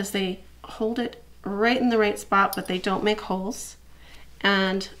vinyl because they hold it right in the right spot, but they don't make holes.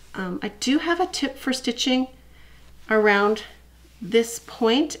 And I do have a tip for stitching around this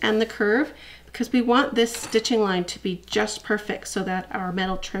point and the curve, because we want this stitching line to be just perfect so that our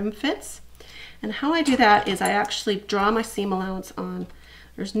metal trim fits. And how I do that is I actually draw my seam allowance on.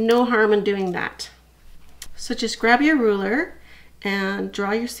 There's no harm in doing that. So just grab your ruler and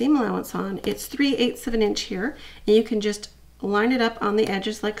draw your seam allowance on. It's 3/8 of an inch here, and you can just line it up on the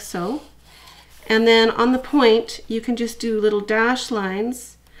edges like so. And then on the point, you can just do little dash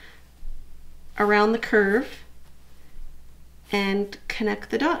lines around the curve and connect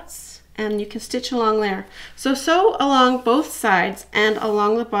the dots, and you can stitch along there. So sew along both sides and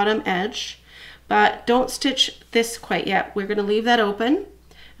along the bottom edge, but don't stitch this quite yet. We're going to leave that open,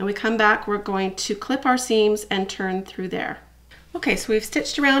 and we come back, we're going to clip our seams and turn through there. Okay, so we've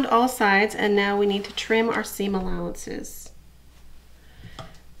stitched around all sides, and now we need to trim our seam allowances.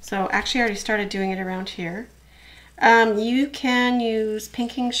 So actually I already started doing it around here. You can use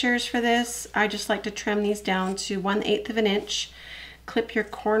pinking shears for this. I just like to trim these down to 1/8 of an inch. Clip your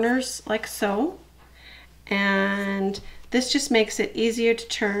corners like so, and this just makes it easier to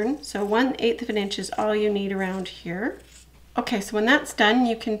turn. So 1/8 of an inch is all you need around here. Okay, so when that's done,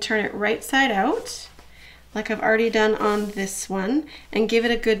 you can turn it right side out, like I've already done on this one, and give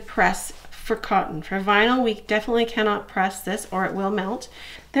it a good press for cotton. For vinyl, we definitely cannot press this or it will melt.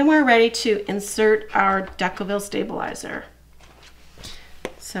 Then we're ready to insert our 𝐃𝐄𝐓𝐀𝐈𝐋𝐒 stabilizer.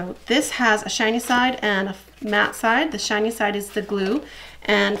 So this has a shiny side and a matte side. The shiny side is the glue,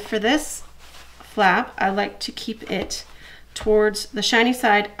 and for this flap, I like to keep it towards the shiny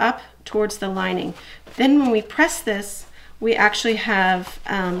side, up towards the lining. Then when we press this, we actually have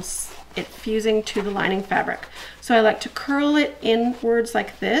it fusing to the lining fabric. So I like to curl it inwards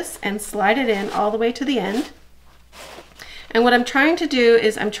like this and slide it in all the way to the end. And what I'm trying to do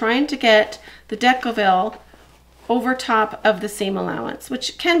is I'm trying to get the 𝐃𝐄𝐓𝐀𝐈𝐋𝐒 over top of the seam allowance,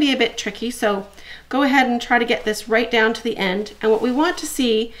 which can be a bit tricky. So go ahead and try to get this right down to the end. And what we want to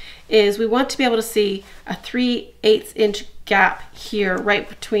see is we want to be able to see a 3/8 inch gap here right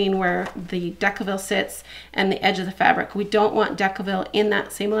between where the 𝐃𝐄𝐓𝐀𝐈𝐋𝐒 sits and the edge of the fabric. We don't want 𝐃𝐄𝐓𝐃𝐈𝐋𝐒 in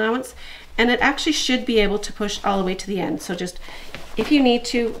that seam allowance, and it actually should be able to push all the way to the end. So just, if you need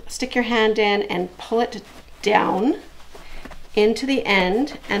to, stick your hand in and pull it down into the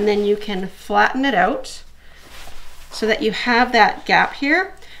end, and then you can flatten it out so that you have that gap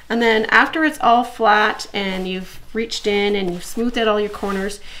here. And then after it's all flat and you've reached in and you've smoothed out all your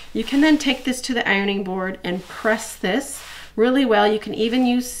corners, you can then take this to the ironing board and press this really well. You can even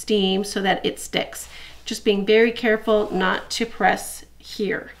use steam so that it sticks. Just being very careful not to press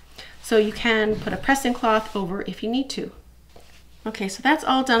here. So you can put a pressing cloth over if you need to. Okay, so that's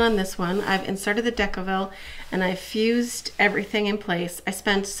all done on this one. I've inserted the 𝐃𝐄𝐓𝐃𝐈𝐋𝐒 and I've fused everything in place. I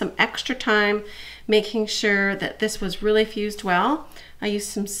spent some extra time making sure that this was really fused well. I used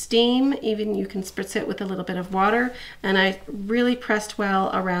some steam, even you can spritz it with a little bit of water, and I really pressed well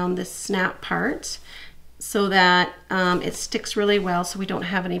around this snap part so that it sticks really well so we don't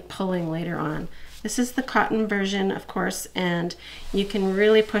have any pulling later on. This is the cotton version, of course, and you can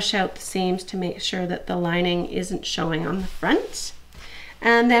really push out the seams to make sure that the lining isn't showing on the front.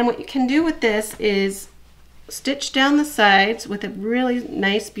 And then what you can do with this is stitch down the sides with a really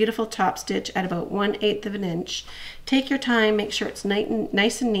nice, beautiful top stitch at about 1/8 of an inch. Take your time, make sure it's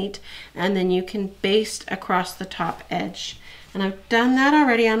nice and neat, and then you can baste across the top edge. And I've done that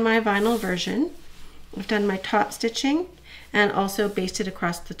already on my vinyl version. I've done my top stitching and also basted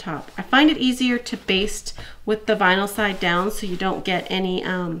across the top. I find it easier to baste with the vinyl side down so you don't get any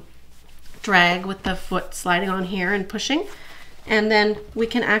drag with the foot sliding on here and pushing. And then we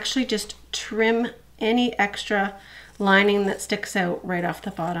can actually just trim any extra lining that sticks out right off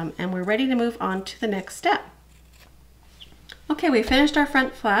the bottom, and we're ready to move on to the next step. Okay, we finished our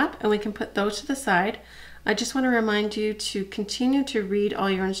front flap and we can put those to the side. I just want to remind you to continue to read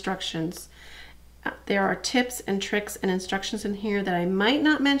all your instructions. There are tips and tricks and instructions in here that I might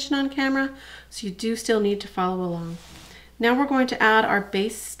not mention on camera, so you do still need to follow along. Now we're going to add our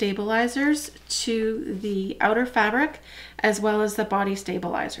base stabilizers to the outer fabric as well as the body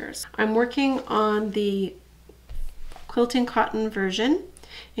stabilizers. I'm working on the quilting cotton version.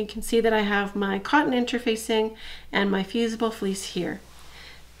 You can see that I have my cotton interfacing and my fusible fleece here.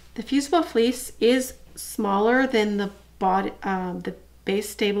 The fusible fleece is smaller than the base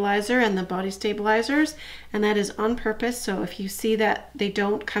stabilizer and the body stabilizers, and that is on purpose. So if you see that they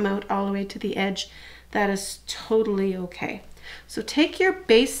don't come out all the way to the edge, that is totally okay. So take your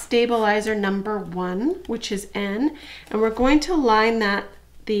base stabilizer number 1, which is N, and we're going to line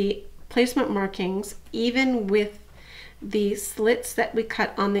the placement markings even with the slits that we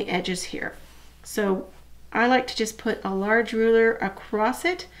cut on the edges here. So I like to just put a large ruler across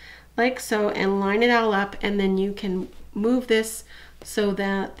it like so and line it all up, and then you can move this so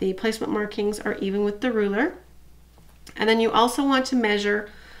that the placement markings are even with the ruler. And then you also want to measure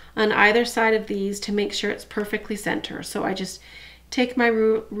on either side of these to make sure it's perfectly center. So I just take my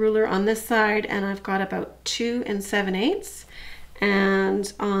ruler on this side and I've got about 2 7/8,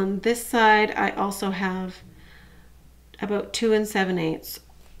 and on this side I also have about 2 7/8.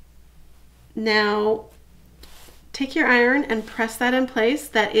 Now take your iron and press that in place.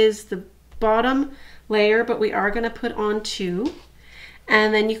 That is the bottom layer, but we are going to put on 2.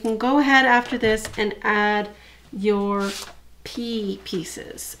 And then you can go ahead after this and add your P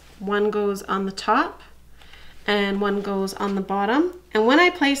pieces. One goes on the top and one goes on the bottom. And when I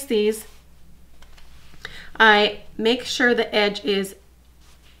place these, I make sure the edge is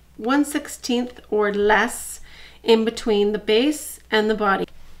 1/16 or less in between the base and the body.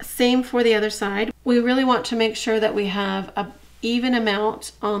 Same for the other side. We really want to make sure that we have an even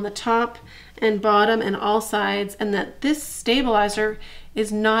amount on the top and bottom and all sides, and that this stabilizer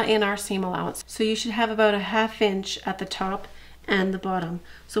is not in our seam allowance. So you should have about a 1/2 inch at the top and the bottom.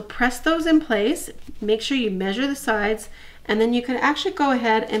 So press those in place, make sure you measure the sides, and then you can actually go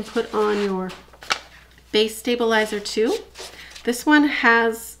ahead and put on your base stabilizer too. This one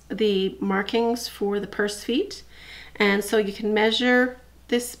has the markings for the purse feet, and so you can measure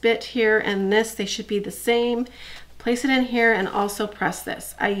this bit here and this, they should be the same. Place it in here and also press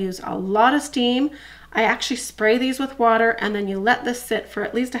this. I use a lot of steam. I actually spray these with water, and then you let this sit for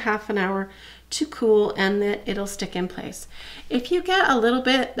at least a 1/2 hour to cool, and then it'll stick in place. If you get a little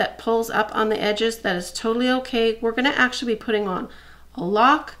bit that pulls up on the edges, that is totally okay. We're going to actually be putting on a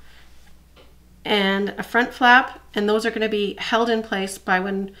lock and a front flap, and those are going to be held in place by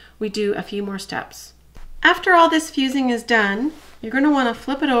when we do a few more steps. After all this fusing is done, you're going to want to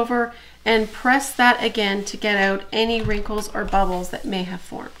flip it over and press that again to get out any wrinkles or bubbles that may have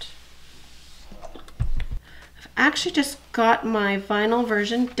formed. I've actually just got my vinyl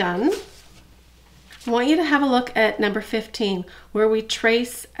version done. I want you to have a look at number 15, where we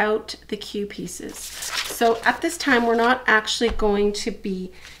trace out the Q pieces. So at this time, we're not actually going to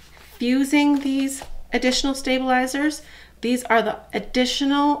be fusing these additional stabilizers. These are the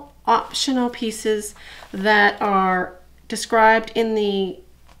additional optional pieces that are described in the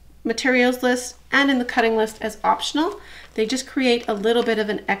materials list and in the cutting list as optional. They just create a little bit of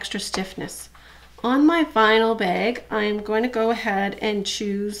an extra stiffness. On my vinyl bag, I'm going to go ahead and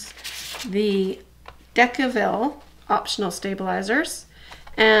choose the 𝐃𝐄𝐓𝐀𝐈𝐋𝐒 optional stabilizers,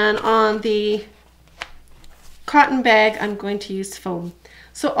 and on the cotton bag I'm going to use foam.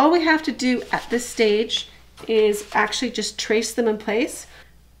 So all we have to do at this stage is actually just trace them in place.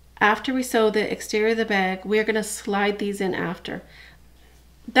 After we sew the exterior of the bag, we're going to slide these in after.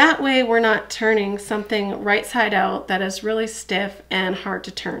 That way we're not turning something right side out that is really stiff and hard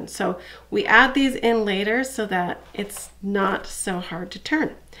to turn. So we add these in later so that it's not so hard to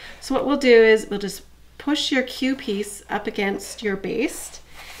turn. So what we'll do is we'll just push your Q piece up against your base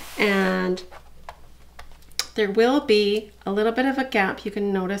and There will be a little bit of a gap. You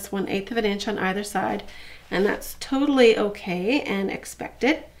can notice 1/8 of an inch on either side, and that's totally okay and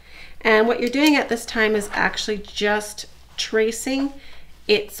expected. And what you're doing at this time is actually just tracing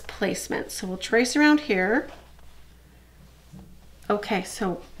its placement. So we'll trace around here. Okay,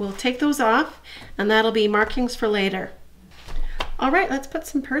 so we'll take those off, and that'll be markings for later. All right, let's put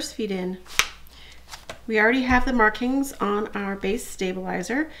some purse feet in. We already have the markings on our base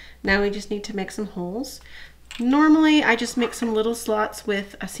stabilizer. Now we just need to make some holes. Normally I just make some little slots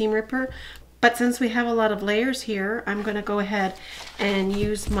with a seam ripper, but since we have a lot of layers here, I'm going to go ahead and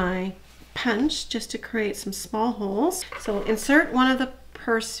use my punch just to create some small holes. So insert one of the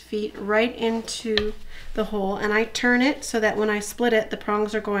purse feet right into the hole, and I turn it so that when I split it, the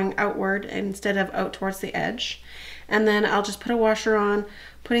prongs are going outward instead of out towards the edge. And then I'll just put a washer on,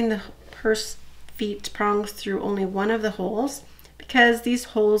 putting the purse feet prongs through only one of the holes, because these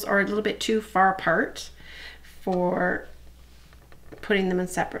holes are a little bit too far apart for putting them in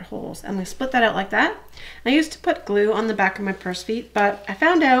separate holes. And we split that out like that. I used to put glue on the back of my purse feet, but I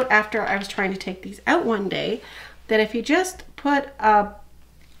found out after I was trying to take these out one day that if you just put a,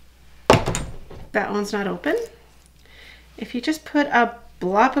 that one's not open, if you just put a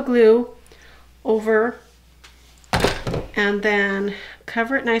blob of glue over and then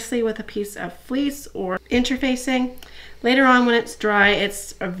cover it nicely with a piece of fleece or interfacing, later on when it's dry,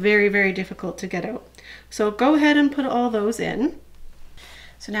 it's very, very difficult to get out. So go ahead and put all those in.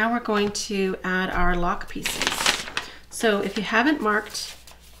 So now we're going to add our lock pieces. So if you haven't marked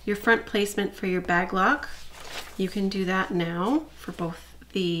your front placement for your bag lock, you can do that now for both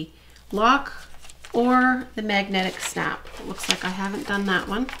the lock or the magnetic snap. It looks like I haven't done that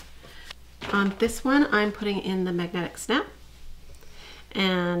one. On this one, I'm putting in the magnetic snap.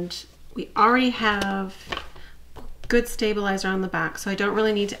 And we already have good stabilizer on the back, so I don't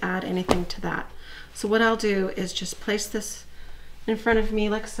really need to add anything to that. So what I'll do is just place this in front of me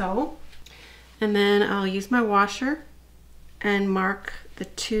like so, and then I'll use my washer and mark the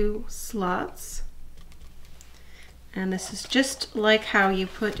 2 slots. And this is just like how you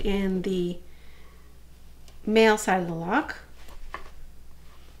put in the male side of the lock.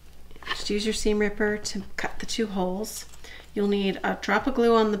 Just use your seam ripper to cut the 2 holes. You'll need a drop of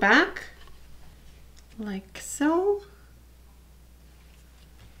glue on the back, like so.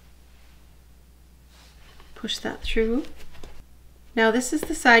 Push that through. Now this is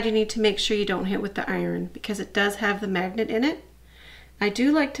the side you need to make sure you don't hit with the iron, because it does have the magnet in it. I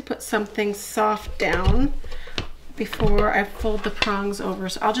do like to put something soft down before I fold the prongs over.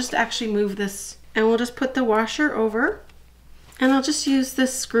 So I'll just actually move this, and we'll just put the washer over, and I'll just use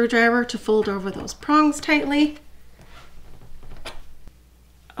this screwdriver to fold over those prongs tightly.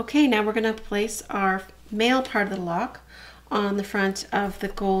 Okay, now we're going to place our male part of the lock on the front of the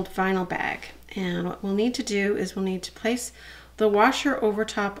gold vinyl bag. And what we'll need to do is we'll need to place the washer over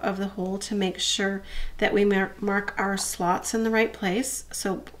top of the hole to make sure that we mark our slots in the right place.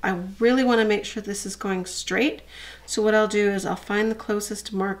 So I really want to make sure this is going straight. So what I'll do is I'll find the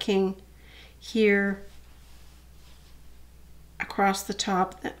closest marking here across the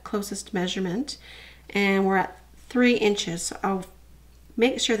top, that closest measurement, and we're at 3 inches. So I'll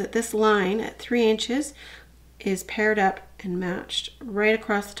make sure that this line at 3 inches is paired up and matched right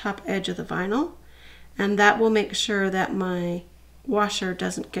across the top edge of the vinyl, and that will make sure that my washer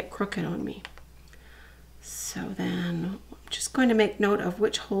doesn't get crooked on me. So then I'm just going to make note of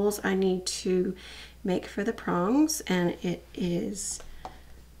which holes I need to make for the prongs, and it is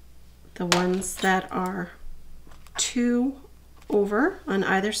the ones that are 2 over on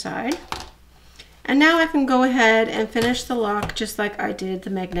either side. And now I can go ahead and finish the lock just like I did the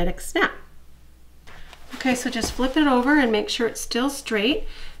magnetic snap. Okay, so just flip it over and make sure it's still straight.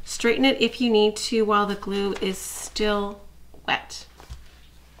 Straighten it if you need to while the glue is still wet.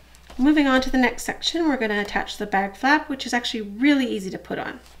 Moving on to the next section, we're going to attach the bag flap, which is actually really easy to put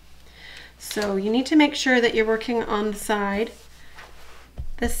on. So you need to make sure that you're working on the side,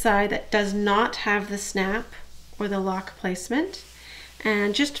 this side that does not have the snap or the lock placement,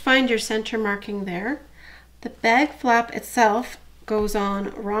 and just find your center marking there. The bag flap itself goes on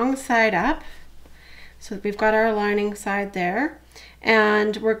wrong side up. So we've got our lining side there,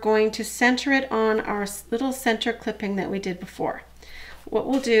 and we're going to center it on our little center clipping that we did before. What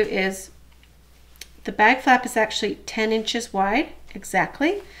we'll do is, the bag flap is actually 10 inches wide,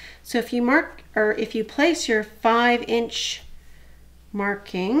 exactly. So if you mark, or if you place your 5-inch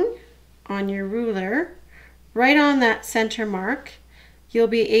marking on your ruler, right on that center mark, you'll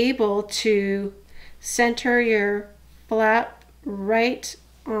be able to center your flap right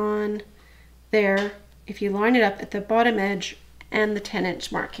on there if you line it up at the bottom edge and the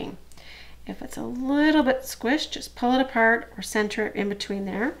 10-inch marking. If it's a little bit squished, just pull it apart or center it in between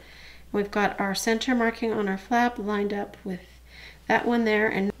there. We've got our center marking on our flap lined up with that one there,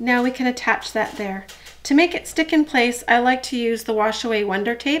 and now we can attach that there. To make it stick in place, I like to use the Wash Away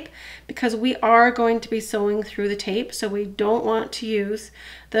Wonder Tape because we are going to be sewing through the tape, so we don't want to use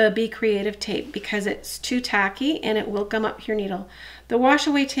the Be Creative tape because it's too tacky and it will gum up your needle. The Wash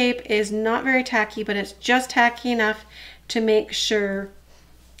Away tape is not very tacky, but it's just tacky enough to make sure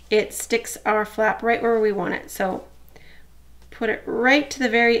it sticks our flap right where we want it. So put it right to the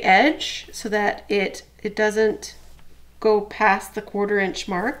very edge so that it doesn't go past the 1/4 inch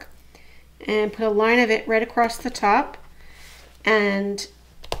mark, and put a line of it right across the top and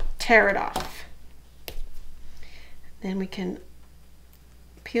tear it off. Then we can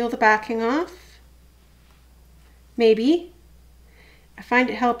peel the backing off. Maybe. I find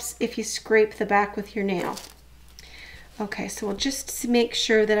it helps if you scrape the back with your nail. Okay, so we'll just make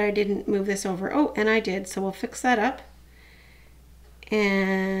sure that I didn't move this over. Oh, and I did, so we'll fix that up.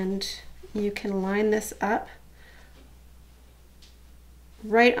 And you can line this up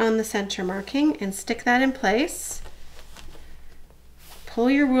right on the center marking and stick that in place.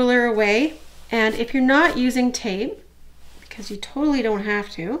 Pull your ruler away, and if you're not using tape, because you totally don't have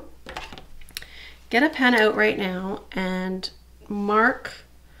to, get a pen out right now and mark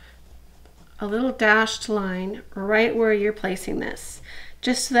a little dashed line right where you're placing this,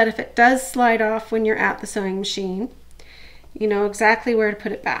 just so that if it does slide off when you're at the sewing machine, you know exactly where to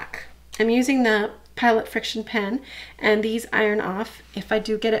put it back. I'm using the Pilot Friction pen, and these iron off. If I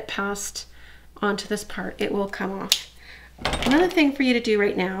do get it passed onto this part, it will come off. Another thing for you to do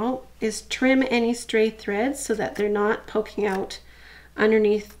right now is trim any stray threads so that they're not poking out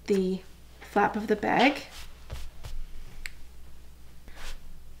underneath the flap of the bag.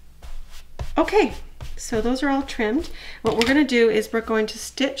 Okay, so those are all trimmed. What we're going to do is we're going to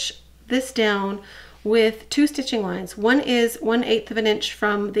stitch this down with 2 stitching lines. One is 1/8 of an inch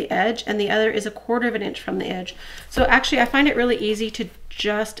from the edge, and the other is 1/4 of an inch from the edge. So actually I find it really easy to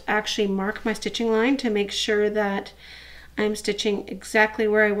just actually mark my stitching line to make sure that I'm stitching exactly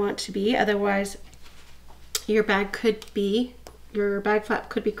where I want to be. Otherwise your bag flap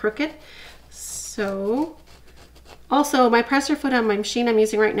could be crooked. So also my presser foot on my machine I'm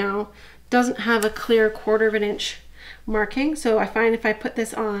using right now doesn't have a clear 1/4 of an inch marking, so I find if I put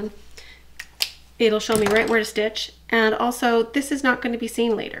this on, it'll show me right where to stitch. And also this is not going to be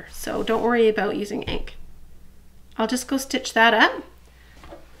seen later, so don't worry about using ink. I'll just go stitch that up.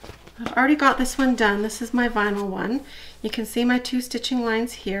 I've already got this one done. This is my vinyl one. You can see my 2 stitching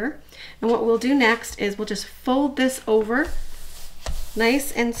lines here, and what we'll do next is we'll just fold this over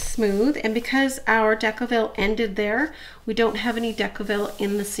nice and smooth, and because our decoville ended there, we don't have any decoville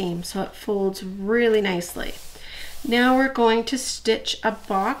in the seam, so it folds really nicely. Now we're going to stitch a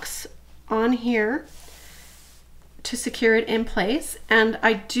box on here to secure it in place, and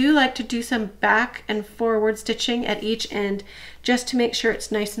I do like to do some back and forward stitching at each end just to make sure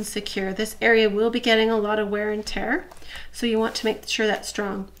it's nice and secure. This area will be getting a lot of wear and tear, so you want to make sure that's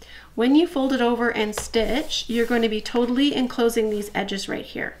strong. When you fold it over and stitch, you're going to be totally enclosing these edges right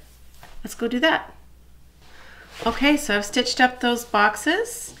here. Let's go do that. Okay, so I've stitched up those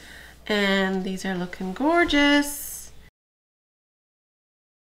boxes and these are looking gorgeous.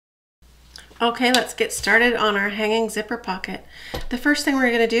 Okay, let's get started on our hanging zipper pocket. The first thing we're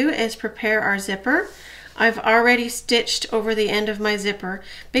going to do is prepare our zipper. I've already stitched over the end of my zipper.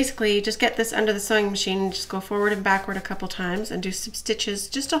 Basically, you just get this under the sewing machine and just go forward and backward a couple times and do some stitches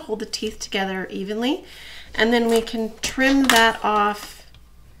just to hold the teeth together evenly. And then we can trim that off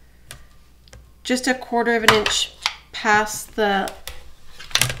just 1/4 of an inch past the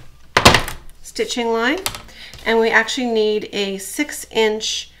stitching line. And we actually need a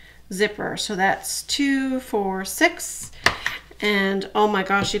 6-inch zipper, so that's 2, 4, 6, and oh my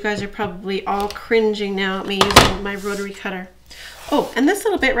gosh, you guys are probably all cringing now at me using my rotary cutter. Oh, and this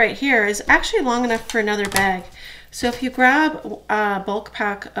little bit right here is actually long enough for another bag. So if you grab a bulk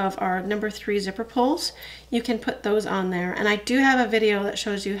pack of our number 3 zipper pulls, you can put those on there, and I do have a video that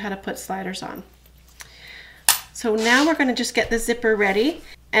shows you how to put sliders on. So now we're going to just get the zipper ready,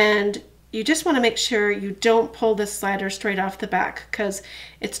 and you just want to make sure you don't pull this slider straight off the back because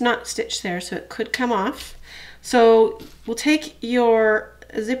it's not stitched there, so it could come off. So we'll take your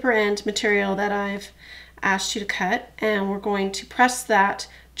zipper end material that I've asked you to cut, and we're going to press that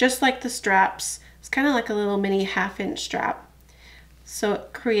just like the straps. It's kind of like a little mini 1/2-inch strap. So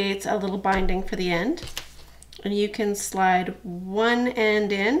it creates a little binding for the end. And you can slide one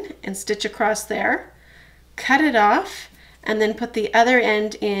end in and stitch across there, cut it off, and then put the other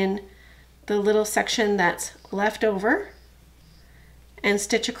end in the little section that's left over, and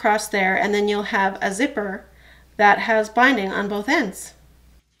stitch across there, and then you'll have a zipper that has binding on both ends.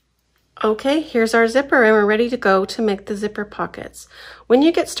 Okay, here's our zipper and we're ready to go to make the zipper pockets. When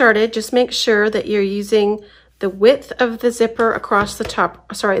you get started, just make sure that you're using the width of the zipper across the top,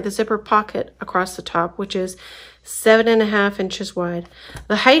 the zipper pocket across the top, which is 7.5 inches wide.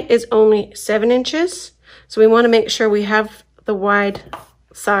 The height is only 7 inches, so we want to make sure we have the wide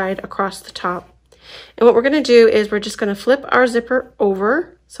side across the top. And what we're going to do is we're just going to flip our zipper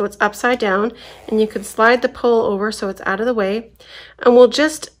over so it's upside down, and you can slide the pull over so it's out of the way, and we'll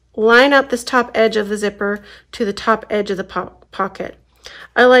just line up this top edge of the zipper to the top edge of the pocket.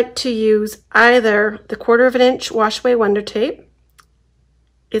 I like to use either the 1/4 inch wash away wonder tape.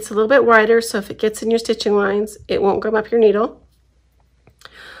 It's a little bit wider, so if it gets in your stitching lines, it won't gum up your needle.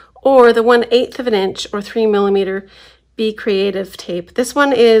 Or the 1/8 inch or 3mm Be Creative tape. This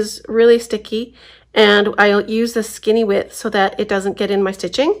one is really sticky, and I'll use the skinny width so that it doesn't get in my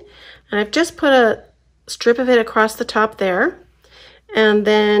stitching. And I've just put a strip of it across the top there. And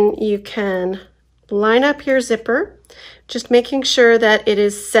then you can line up your zipper, just making sure that it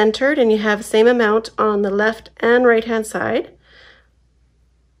is centered and you have the same amount on the left and right hand side.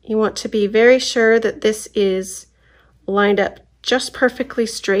 You want to be very sure that this is lined up just perfectly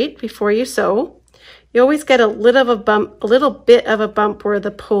straight before you sew. You always get a little bit of a bump where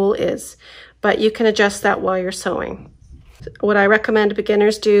the pull is, but you can adjust that while you're sewing. What I recommend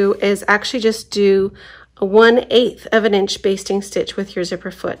beginners do is actually just do a 1/8 inch basting stitch with your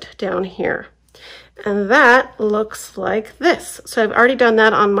zipper foot down here. And that looks like this. So I've already done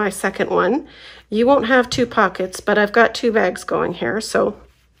that on my second one. You won't have 2 pockets, but I've got 2 bags going here. So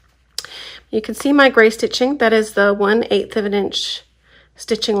you can see my gray stitching. That is the 1/8 inch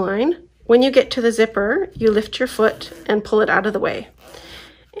stitching line. When you get to the zipper, you lift your foot and pull it out of the way.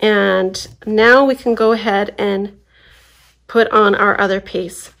 And now we can go ahead and put on our other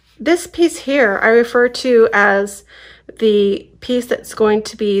piece. This piece here I refer to as the piece that's going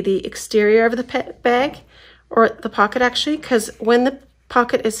to be the exterior of the bag, or the pocket actually, because when the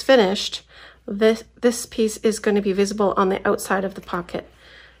pocket is finished, this piece is going to be visible on the outside of the pocket.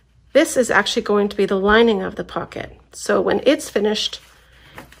 This is actually going to be the lining of the pocket. So when it's finished,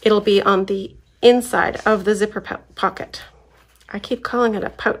 it'll be on the inside of the zipper pocket. I keep calling it a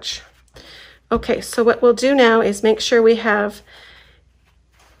pouch. Okay, so what we'll do now is make sure we have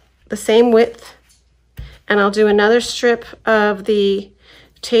the same width, and I'll do another strip of the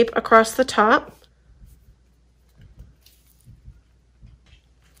tape across the top.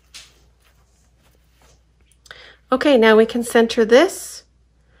 Okay, now we can center this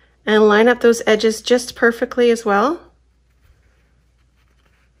and line up those edges just perfectly as well.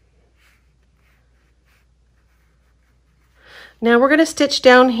 Now we're going to stitch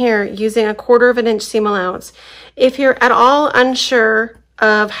down here using a 1/4 inch seam allowance. If you're at all unsure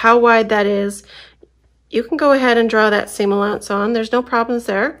of how wide that is, you can go ahead and draw that seam allowance on. There's no problems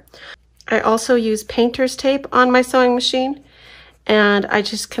there. I also use painter's tape on my sewing machine, and I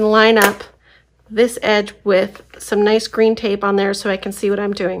just can line up this edge with some nice green tape on there so I can see what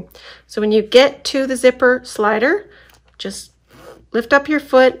I'm doing. So when you get to the zipper slider, just lift up your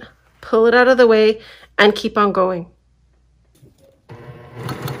foot, pull it out of the way, and keep on going.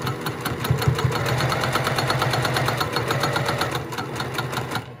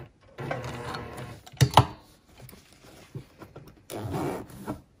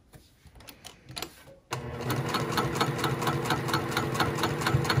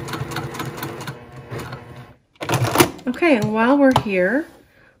 Okay, and while we're here,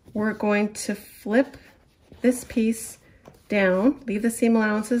 we're going to flip this piece down, leave the seam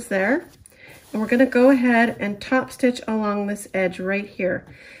allowances there, and we're going to go ahead and top stitch along this edge right here.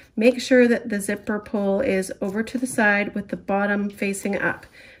 Make sure that the zipper pull is over to the side with the bottom facing up.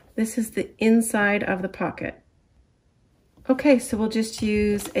 This is the inside of the pocket. Okay, so we'll just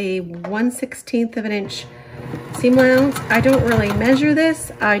use a 1/16 inch seam allowance. I don't really measure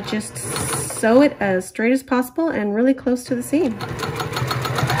this, I just sew it as straight as possible and really close to the seam.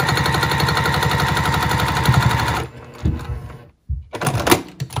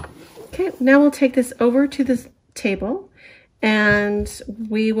 Okay, now we'll take this over to the table and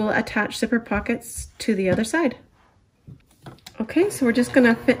we will attach zipper pockets to the other side. Okay, so we're just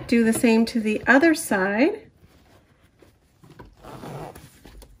gonna do the same to the other side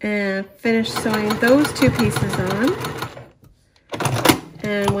and finish sewing those 2 pieces on.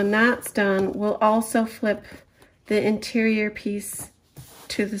 And when that's done, we'll also flip the interior piece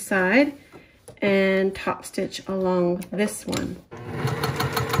to the side and top stitch along this one.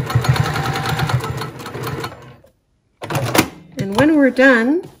 And when we're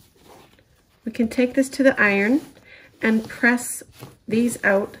done, we can take this to the iron and press these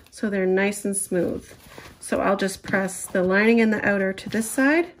out so they're nice and smooth. So I'll just press the lining in the outer to this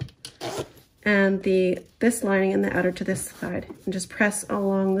side and this lining in the outer to this side, and just press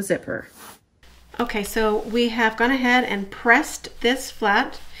along the zipper. Okay, so we have gone ahead and pressed this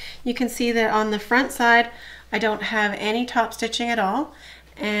flat. You can see that on the front side I don't have any top stitching at all,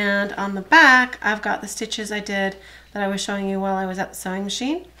 and on the back I've got the stitches I did that I was showing you while I was at the sewing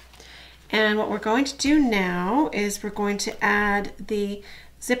machine. And what we're going to do now is we're going to add the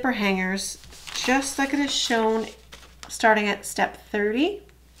zipper hangers just like it is shown starting at step 30.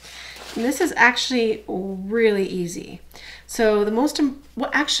 And this is actually really easy. So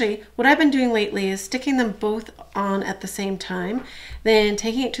what I've been doing lately is sticking them both on at the same time, then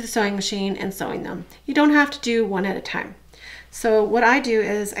taking it to the sewing machine and sewing them. You don't have to do one at a time. So what I do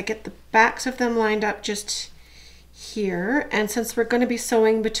is I get the backs of them lined up just here, and since we're going to be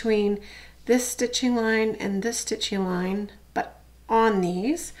sewing between this stitching line and this stitching line, but on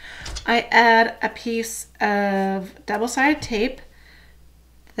these, I add a piece of double-sided tape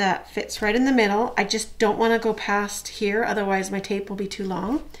that fits right in the middle. I just don't want to go past here, otherwise my tape will be too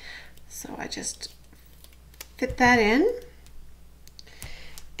long. So I just fit that in,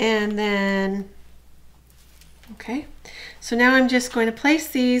 and then, okay, so now I'm just going to place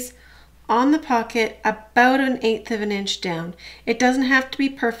these on the pocket about 1/8 of an inch down. It doesn't have to be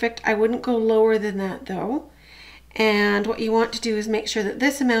perfect. I wouldn't go lower than that though. And what you want to do is make sure that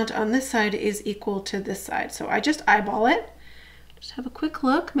this amount on this side is equal to this side. So I just eyeball it. Just have a quick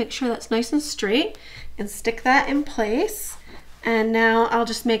look, make sure that's nice and straight, and stick that in place. And now I'll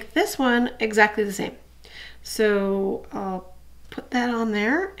just make this one exactly the same. So I'll put that on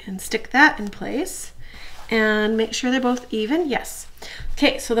there and stick that in place and make sure they're both even. Yes.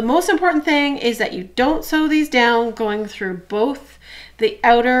 Okay, so the most important thing is that you don't sew these down going through both the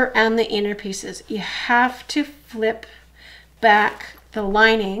outer and the inner pieces. You have to flip back the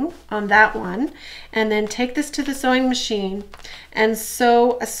lining on that one and then take this to the sewing machine and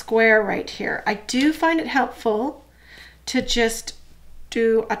sew a square right here. I do find it helpful to just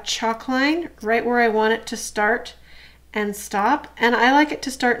do a chalk line right where I want it to start and stop, and I like it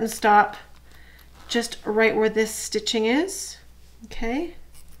to start and stop just right where this stitching is. Okay,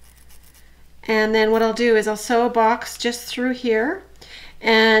 and then what I'll do is I'll sew a box just through here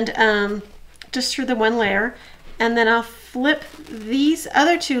and just through the one layer, and then I'll flip these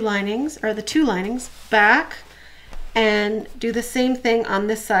other two linings, or the two linings, back and do the same thing on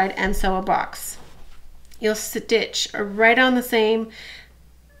this side and sew a box. You'll stitch right on the same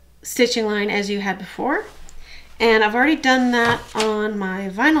stitching line as you had before, and I've already done that on my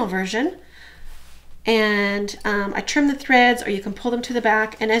vinyl version. And I trim the threads, or you can pull them to the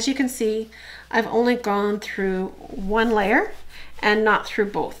back, and as you can see I've only gone through one layer and not through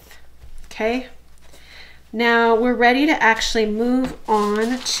both. Okay, now we're ready to actually move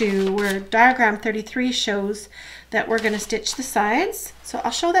on to where diagram 33 shows that we're going to stitch the sides. So I'll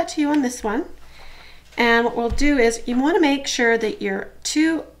show that to you on this one, and what we'll do is you want to make sure that your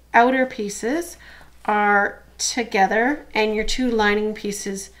two outer pieces are together and your two lining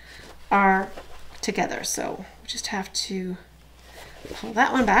pieces are together. So we just have to pull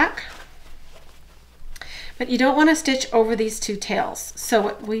that one back, but you don't want to stitch over these two tails. So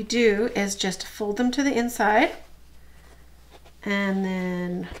what we do is just fold them to the inside and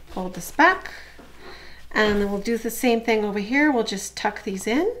then fold this back, and then we'll do the same thing over here. We'll just tuck these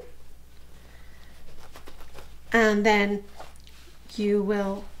in, and then you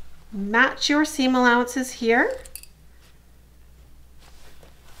will match your seam allowances here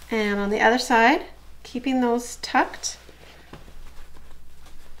and on the other side, keeping those tucked.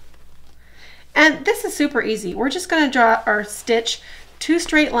 And this is super easy. We're just going to draw or stitch two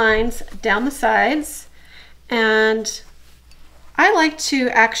straight lines down the sides, and I like to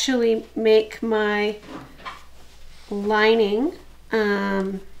actually make my lining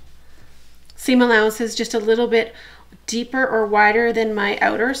seam allowances just a little bit deeper or wider than my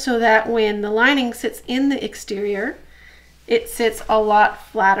outer, so that when the lining sits in the exterior, it sits a lot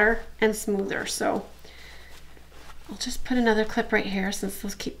flatter and smoother. So I'll just put another clip right here since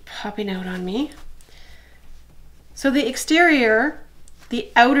those keep popping out on me. So the exterior, the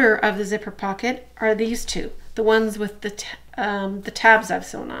outer of the zipper pocket, are these two, the ones with the tabs I've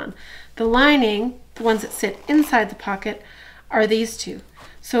sewn on. The lining, the ones that sit inside the pocket, are these two.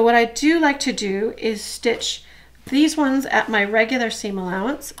 So what I do like to do is stitch these ones at my regular seam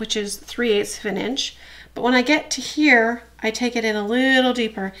allowance, which is 3/8 of an inch. But when I get to here, I take it in a little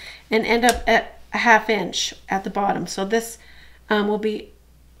deeper and end up at a 1/2 inch at the bottom. So this will be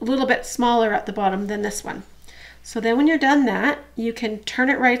a little bit smaller at the bottom than this one. So then when you're done that, you can turn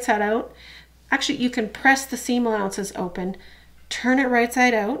it right side out, actually you can press the seam allowances open, turn it right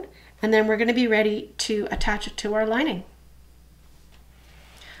side out, and then we're going to be ready to attach it to our lining.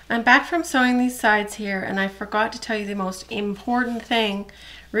 I'm back from sewing these sides here, and I forgot to tell you the most important thing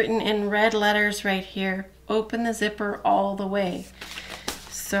written in red letters right here. Open the zipper all the way.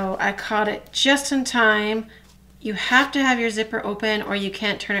 So I caught it just in time. You have to have your zipper open or you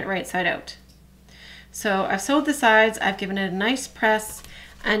can't turn it right side out. So I've sewed the sides, I've given it a nice press,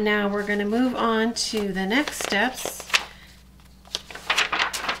 and now we're going to move on to the next steps,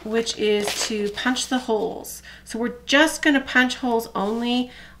 which is to punch the holes. So we're just going to punch holes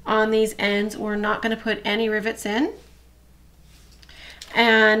only on these ends. We're not going to put any rivets in.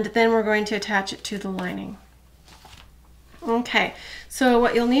 And then we're going to attach it to the lining. Okay, so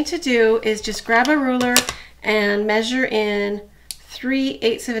what you'll need to do is just grab a ruler and measure in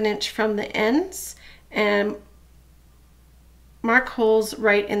 3/8 of an inch from the ends and mark holes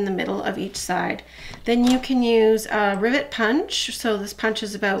right in the middle of each side. Then you can use a rivet punch. So this punch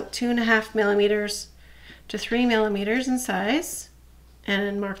is about 2.5 millimeters to 3 millimeters in size,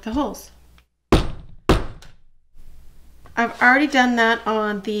 and mark the holes. I've already done that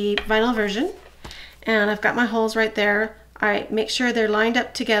on the vinyl version, and I've got my holes right there. I make sure they're lined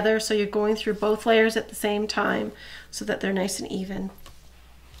up together, so you're going through both layers at the same time so that they're nice and even.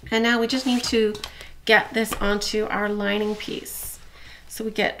 And now we just need to get this onto our lining piece. So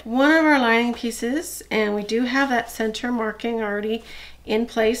we get one of our lining pieces, and we do have that center marking already in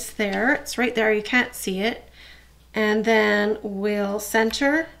place there. It's right there, you can't see it. And then we'll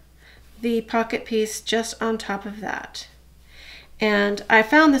center the pocket piece just on top of that. And I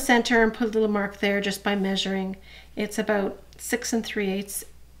found the center and put a little mark there just by measuring. It's about 6 3/8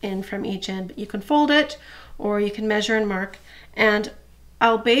 in from each end, but you can fold it or you can measure and mark. And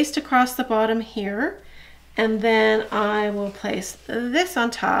I'll baste across the bottom here, and then I will place this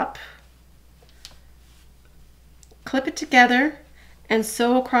on top, clip it together, and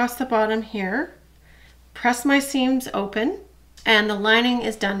sew across the bottom here. Press my seams open, and the lining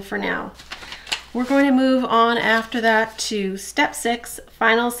is done for now. We're going to move on after that to step 6,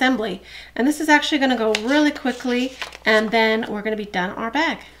 final assembly. And this is actually going to go really quickly, and then we're going to be done our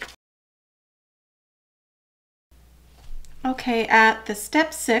bag. Okay, at the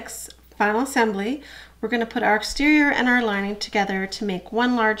step 6, final assembly, we're going to put our exterior and our lining together to make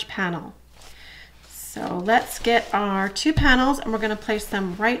one large panel. So let's get our 2 panels, and we're going to place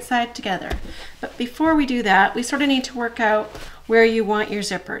them right side together. But before we do that, we sort of need to work out where you want your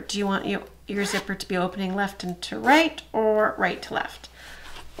zipper. Do you want your zipper to be opening left and to right, or right to left?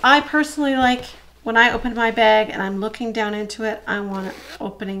 I personally like, when I open my bag and I'm looking down into it, I want it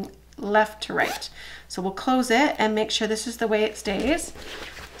opening left to right. So we'll close it and make sure this is the way it stays.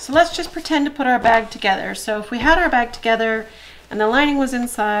 So let's just pretend to put our bag together. So if we had our bag together and the lining was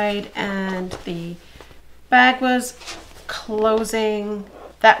inside and the bag was closing,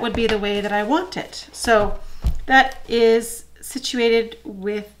 that would be the way that I want it. So that is situated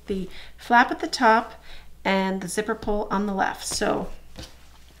with the flap at the top and the zipper pull on the left. So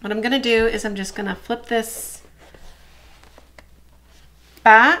what I'm going to do is I'm just going to flip this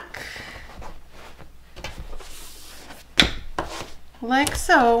back like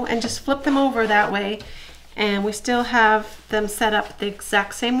so, and just flip them over that way, and we still have them set up the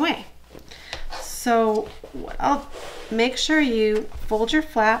exact same way. So I'll make sure you fold your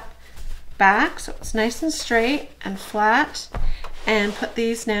flap back so it's nice and straight and flat, and put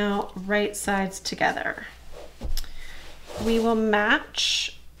these now right sides together. We will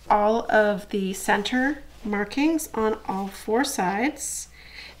match all of the center markings on all 4 sides,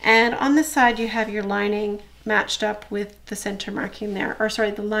 and on this side you have your lining matched up with the center marking there, or sorry,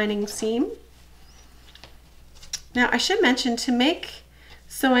 the lining seam. Now I should mention, to make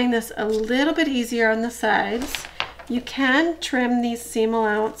sewing this a little bit easier on the sides, you can trim these seam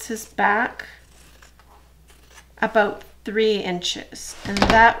allowances back about 3 inches, and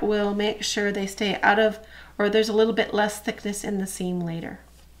that will make sure they stay out of, or there's a little bit less thickness in the seam later.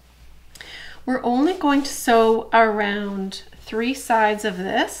 We're only going to sew around 3 sides of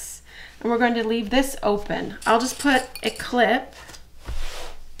this, and we're going to leave this open. I'll just put a clip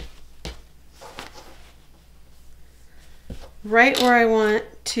right where I want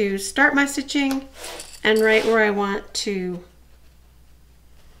to start my stitching and right where I want to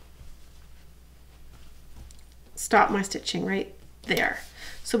stop my stitching, right there.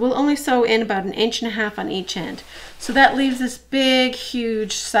 So we'll only sew in about 1.5 inches on each end. So that leaves this big,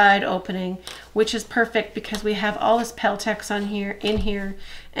 huge side opening, which is perfect because we have all this Peltex on here,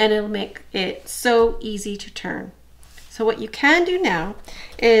 and it'll make it so easy to turn. So what you can do now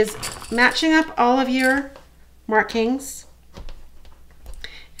is matching up all of your markings,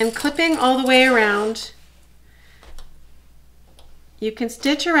 and clipping all the way around, you can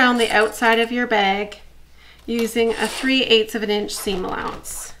stitch around the outside of your bag using a 3/8 of an inch seam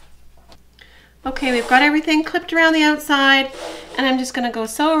allowance. Okay, we've got everything clipped around the outside, and I'm just going to go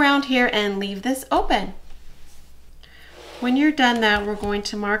sew around here and leave this open. When you're done now, we're going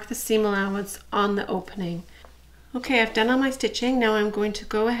to mark the seam allowance on the opening. Okay, I've done all my stitching. Now I'm going to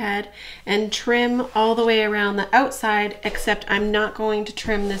go ahead and trim all the way around the outside, except I'm not going to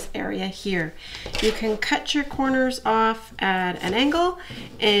trim this area here. You can cut your corners off at an angle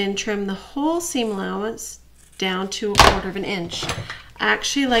and trim the whole seam allowance down to 1/4 of an inch. I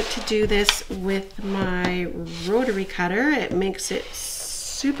actually like to do this with my rotary cutter. It makes it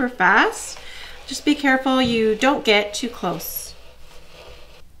super fast. Just be careful you don't get too close.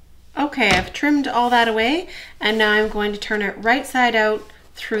 Okay, I've trimmed all that away, and now I'm going to turn it right side out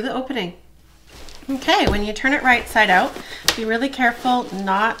through the opening. Okay, when you turn it right side out, be really careful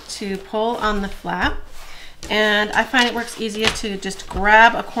not to pull on the flap. And I find it works easiest to just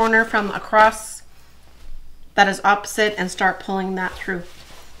grab a corner from across that is opposite and start pulling that through.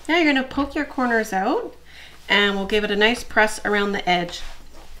 Now you're going to poke your corners out, and we'll give it a nice press around the edge.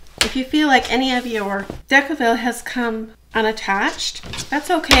 If you feel like any of your 𝐃𝐄𝐓𝐀𝐈𝐋𝐒 unattached, that's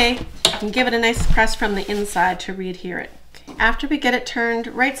okay. You can give it a nice press from the inside to re-adhere it. Okay. After we get it turned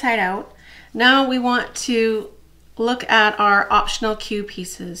right side out, now we want to look at our optional queue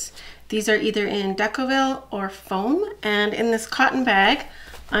pieces. These are either in 𝐃𝐄𝐓𝐀𝐈𝐋𝐒 or foam, and in this cotton bag,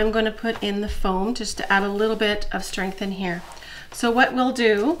 I'm going to put in the foam just to add a little bit of strength in here. So what we'll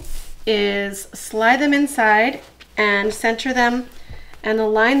do is slide them inside and center them and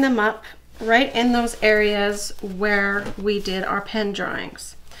align them up right in those areas where we did our pen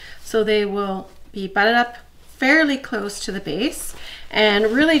drawings. So they will be butted up fairly close to the base,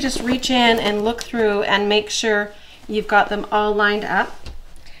 and really just reach in and look through and make sure you've got them all lined up.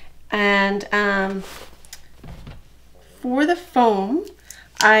 And for the foam,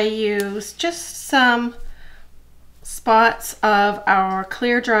 I use just some spots of our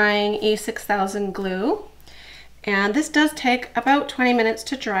clear drying E6000 glue, and this does take about 20 minutes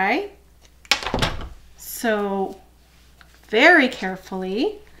to dry. So very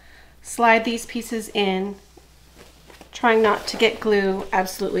carefully slide these pieces in, trying not to get glue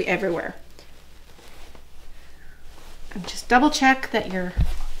absolutely everywhere. And just double check that you're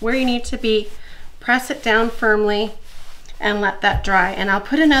where you need to be, press it down firmly, and let that dry. And I'll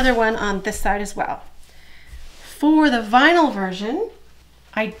put another one on this side as well. For the vinyl version,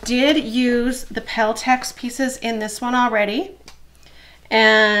 I did use the Peltex pieces in this one already.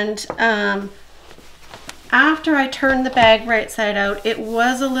 And after I turned the bag right side out, it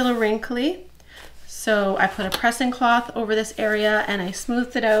was a little wrinkly. So I put a pressing cloth over this area and I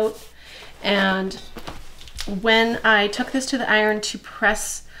smoothed it out. And when I took this to the iron to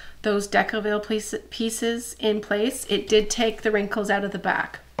press those 𝐃𝐄𝐓𝐀𝐈𝐋𝐒 pieces in place, it did take the wrinkles out of the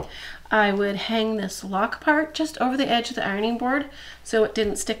back. I would hang this lock part just over the edge of the ironing board so it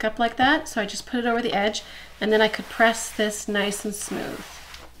didn't stick up like that. So I just put it over the edge, and then I could press this nice and smooth.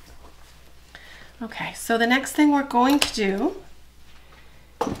 Okay, so the next thing we're going to do,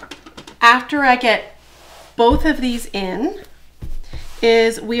 after I get both of these in,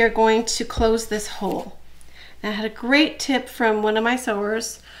 is we are going to close this hole. And I had a great tip from one of my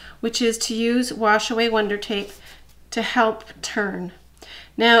sewers, which is to use wash away Wonder Tape to help turn.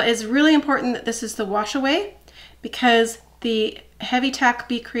 Now it's really important that this is the wash away, because the heavy tack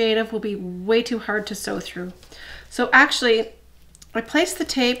Be Creative will be way too hard to sew through. So actually, I placed the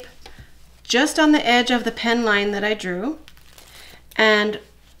tape just on the edge of the pen line that I drew, and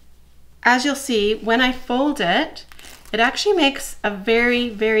as you'll see, when I fold it, it actually makes a very,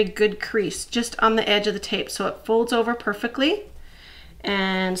 very good crease just on the edge of the tape. So it folds over perfectly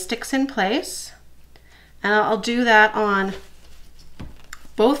and sticks in place. And I'll do that on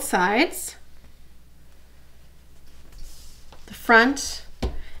both sides, the front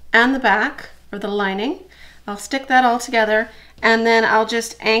and the back, or the lining. I'll stick that all together, and then I'll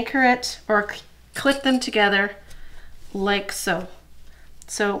just anchor it or clip them together like so.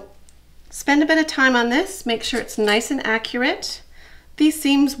 So spend a bit of time on this, make sure it's nice and accurate. These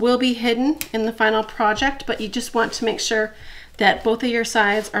seams will be hidden in the final project, but you just want to make sure that both of your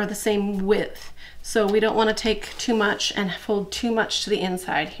sides are the same width. So we don't want to take too much and fold too much to the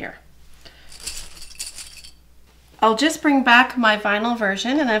inside here. I'll just bring back my vinyl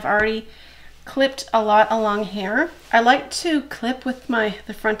version, and I've already clipped a lot along here. I like to clip with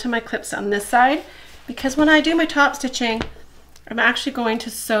the front of my clips on this side, because when I do my top stitching, I'm actually going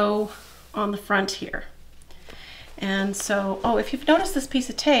to sew on the front here. And so, oh, if you've noticed this piece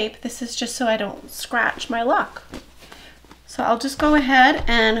of tape, this is just so I don't scratch my lock. So I'll just go ahead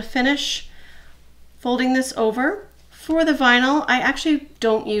and finish folding this over. For the vinyl, I actually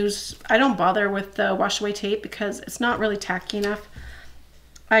I don't bother with the wash away tape because it's not really tacky enough.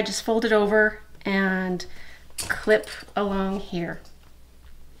 I just fold it over and clip along here.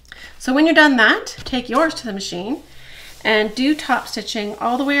 So when you're done that, take yours to the machine and do top stitching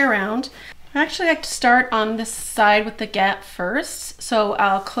all the way around. I actually like to start on this side with the gap first. So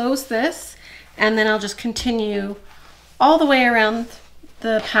I'll close this and then I'll just continue all the way around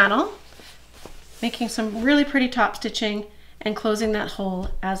the panel, making some really pretty top stitching and closing that hole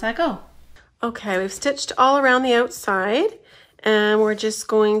as I go. Okay, we've stitched all around the outside and we're just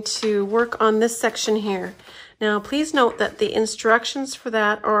going to work on this section here. Now please note that the instructions for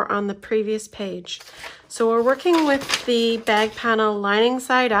that are on the previous page. So we're working with the bag panel lining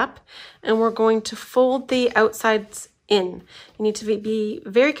side up and we're going to fold the outsides in. You need to be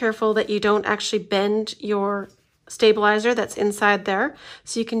very careful that you don't actually bend your stabilizer that's inside there.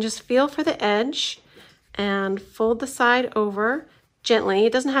 So you can just feel for the edge and fold the side over gently.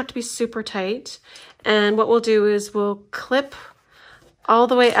 It doesn't have to be super tight. And what we'll do is we'll clip all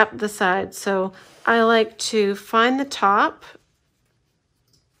the way up the side. So I like to find the top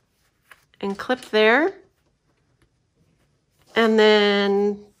and clip there, and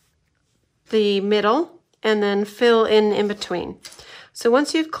then the middle, and then fill in between. So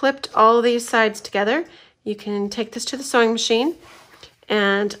once you've clipped all of these sides together, you can take this to the sewing machine,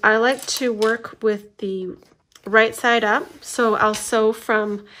 and I like to work with the right side up. So I'll sew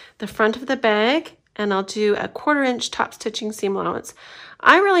from the front of the bag and I'll do a 1/4 inch top stitching seam allowance.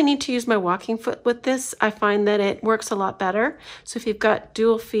 I really need to use my walking foot with this. I find that it works a lot better. So if you've got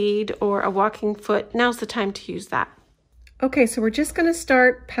dual feed or a walking foot, now's the time to use that. Okay, so we're just going to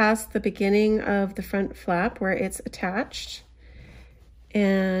start past the beginning of the front flap where it's attached.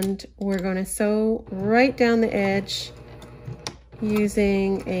 And we're going to sew right down the edge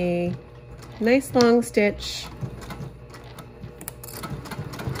using a nice long stitch.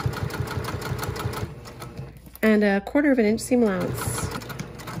 And a 1/4 inch seam allowance.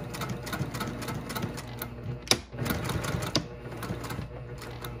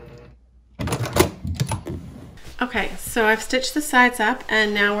 Okay, so I've stitched the sides up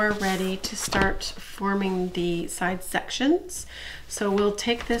and now we're ready to start forming the side sections. So we'll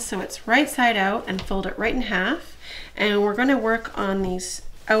take this so it's right side out and fold it right in half. And we're going to work on these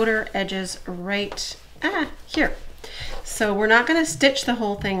outer edges right here. So we're not going to stitch the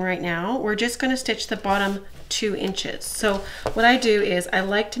whole thing right now. We're just going to stitch the bottom 2 inches. So what I do is I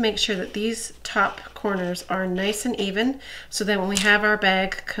like to make sure that these top corners are nice and even so that when we have our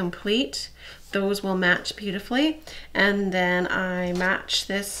bag complete, those will match beautifully. And then I match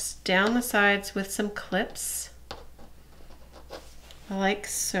this down the sides with some clips like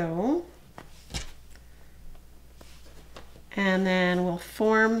so. And then we'll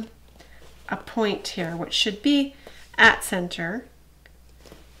form a point here, which should be at center.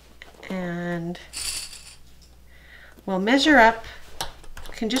 And we'll measure up.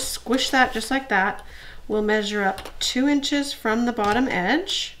 You can just squish that just like that. We'll measure up 2 inches from the bottom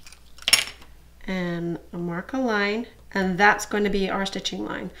edge. And I'll mark a line, and that's going to be our stitching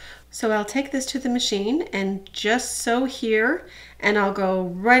line. So I'll take this to the machine and just sew here, and I'll go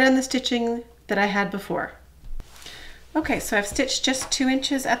right on the stitching that I had before. Okay, so I've stitched just 2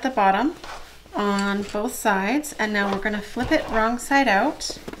 inches at the bottom on both sides, and now we're going to flip it wrong side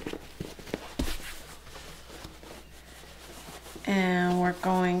out. And we're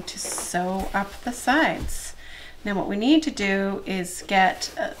going to sew up the sides. Now what we need to do is get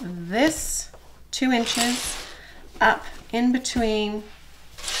this 2 inches up in between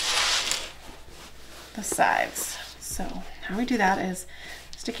the sides. So how we do that is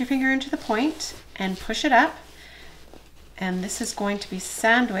stick your finger into the point and push it up, and this is going to be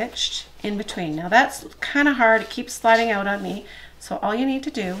sandwiched in between. Now that's kind of hard, it keeps sliding out on me, so all you need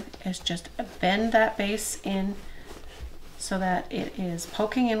to do is just bend that base in so that it is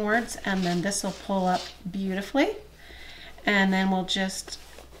poking inwards, and then this will pull up beautifully. And then we'll just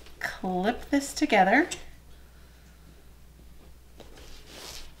clip this together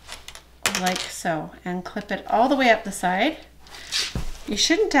like so and clip it all the way up the side. You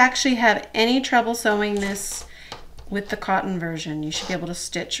shouldn't actually have any trouble sewing this with the cotton version. You should be able to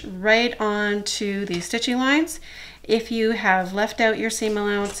stitch right onto these stitching lines. If you have left out your seam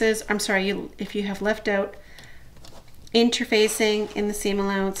allowances, if you have left out interfacing in the seam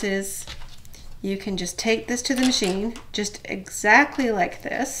allowances, you can just take this to the machine just exactly like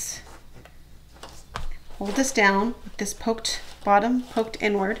this. Hold this down with this bottom poked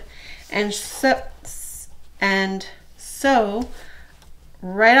inward, and sew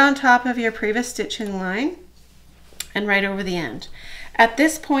right on top of your previous stitching line. and right over the end. At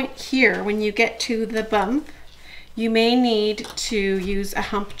this point here, when you get to the bump, you may need to use a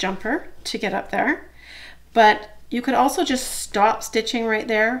hump jumper to get up there, but you could also just stop stitching right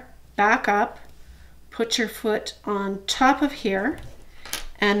there, back up, put your foot on top of here,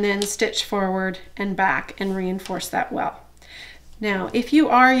 and then stitch forward and back and reinforce that well. Now, if you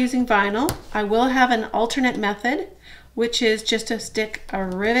are using vinyl, I will have an alternate method, which is just to stick a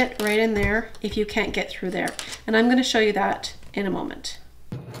rivet right in there if you can't get through there. And I'm going to show you that in a moment.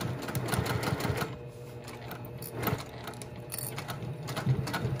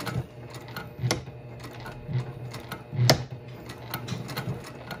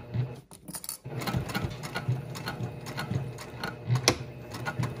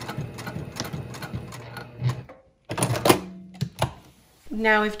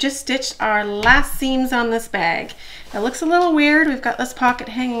 Now we've just stitched our last seams on this bag. It looks a little weird. We've got this pocket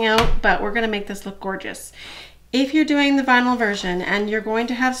hanging out, but we're going to make this look gorgeous. If you're doing the vinyl version and you're going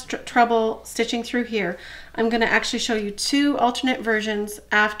to have trouble stitching through here, I'm going to actually show you two alternate versions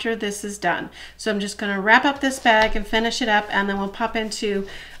after this is done. So I'm just going to wrap up this bag and finish it up, and then we'll pop into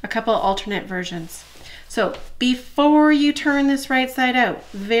a couple alternate versions. So before you turn this right side out,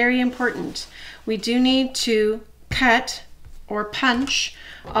 very important, we do need to cut or punch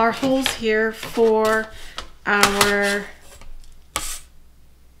our holes here for our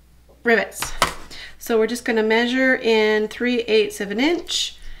rivets. So we're just going to measure in 3/8 of an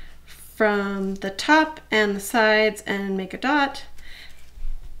inch from the top and the sides and make a dot,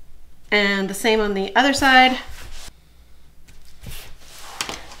 and the same on the other side.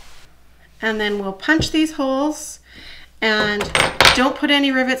 And then we'll punch these holes, and don't put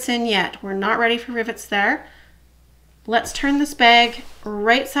any rivets in yet. We're not ready for rivets there. Let's turn this bag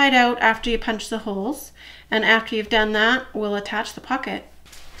right side out after you punch the holes, and after you've done that, we'll attach the pocket.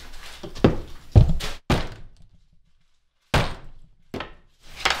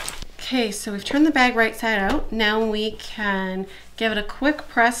 Okay, so we've turned the bag right side out. Now we can give it a quick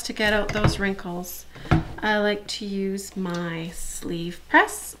press to get out those wrinkles. I like to use my sleeve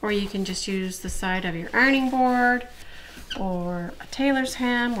press, or you can just use the side of your ironing board or a tailor's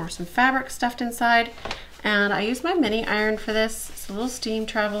ham or some fabric stuffed inside. And I use my mini iron for this. It's a little steam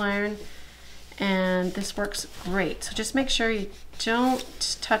travel iron, and this works great. So just make sure you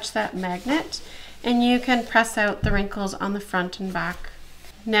don't touch that magnet, and you can press out the wrinkles on the front and back.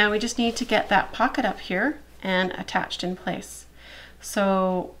 Now we just need to get that pocket up here and attached in place.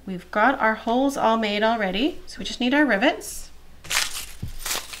 So we've got our holes all made already, so we just need our rivets.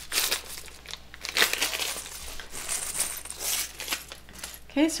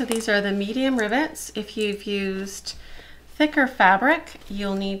 Okay, so these are the medium rivets. If you've used thicker fabric,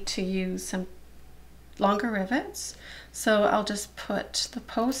 you'll need to use some longer rivets. So I'll just put the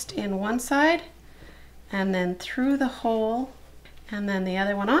post in one side and then through the hole and then the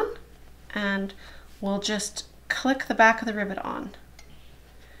other one on, and we'll just click the back of the rivet on.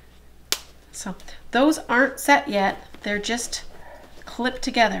 So those aren't set yet, they're just clipped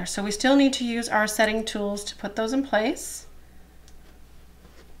together. So we still need to use our setting tools to put those in place.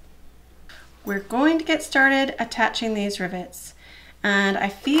 We're going to get started attaching these rivets, and I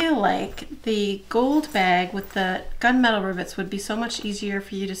feel like the gold bag with the gunmetal rivets would be so much easier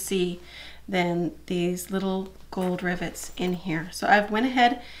for you to see than these little gold rivets in here. So I've went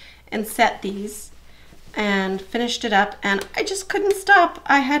ahead and set these and finished it up, and I just couldn't stop.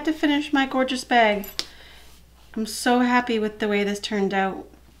 I had to finish my gorgeous bag. I'm so happy with the way this turned out,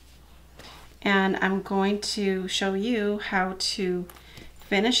 and I'm going to show you how to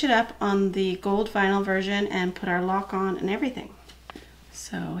finish it up on the gold vinyl version and put our lock on and everything.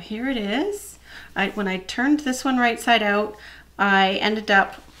 So here it is. When I turned this one right side out, I ended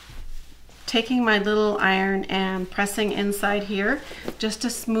up taking my little iron and pressing inside here just to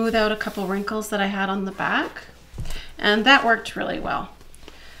smooth out a couple wrinkles that I had on the back, and that worked really well.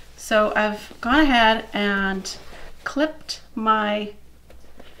 So I've gone ahead and clipped my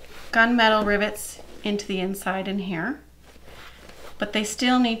gunmetal rivets into the inside in here, but they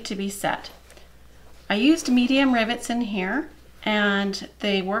still need to be set. I used medium rivets in here and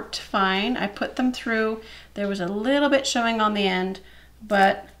they worked fine. I put them through. There was a little bit showing on the end,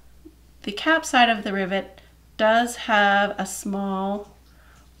 but the cap side of the rivet does have a small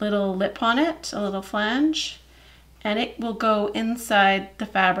little lip on it, a little flange, and it will go inside the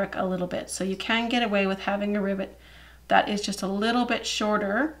fabric a little bit. So you can get away with having a rivet that is just a little bit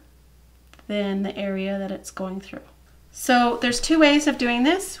shorter than the area that it's going through. So there's two ways of doing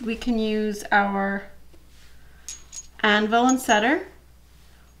this. We can use our anvil and setter,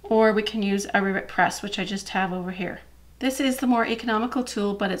 or we can use a rivet press, which I just have over here. This is the more economical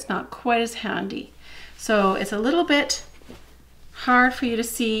tool, but it's not quite as handy. So it's a little bit hard for you to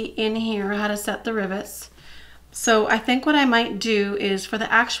see in here how to set the rivets. So I think what I might do is for the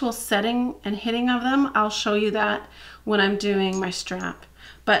actual setting and hitting of them, I'll show you that when I'm doing my strap.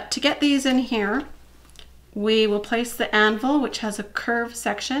 But to get these in here, we will place the anvil, which has a curved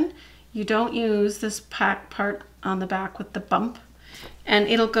section. You don't use this part on the back with the bump, and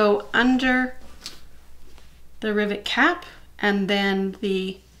it'll go under the rivet cap, and then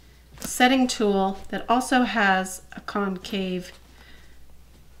the setting tool that also has a concave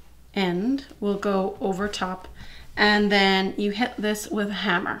end will go over top, and then you hit this with a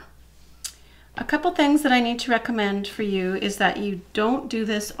hammer. A couple things that I need to recommend for you is that you don't do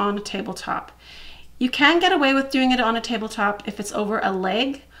this on a tabletop. You can get away with doing it on a tabletop if it's over a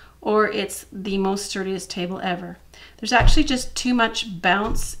leg or it's the most sturdiest table ever. There's actually just too much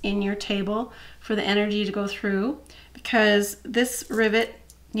bounce in your table for the energy to go through, because this rivet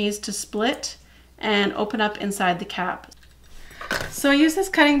needs to split and open up inside the cap. So I use this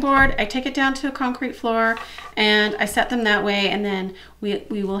cutting board, I take it down to a concrete floor, and I set them that way, and then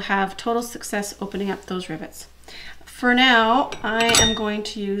we will have total success opening up those rivets. For now, I am going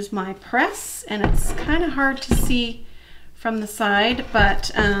to use my press, and it's kind of hard to see from the side,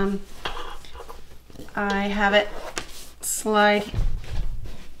 but I have it slide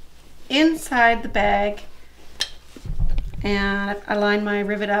inside the bag, and I line my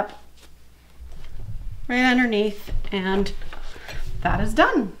rivet up right underneath, and that is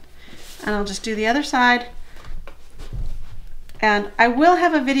done. And I'll just do the other side. And I will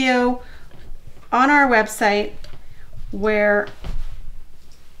have a video on our website where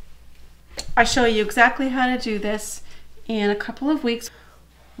I show you exactly how to do this in a couple of weeks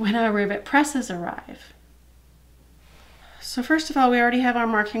when our rivet presses arrive. So first of all, we already have our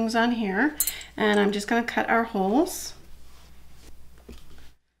markings on here, and I'm just going to cut our holes.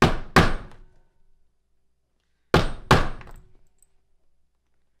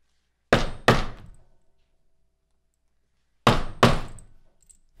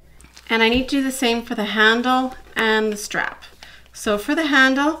 And I need to do the same for the handle and the strap. So for the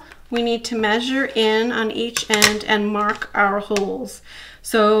handle, we need to measure in on each end and mark our holes.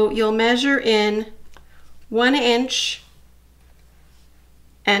 So you'll measure in 1 inch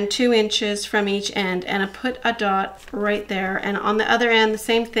and 2 inches from each end, and I put a dot right there. And on the other end, the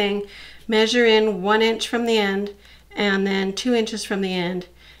same thing, measure in 1 inch from the end and then 2 inches from the end,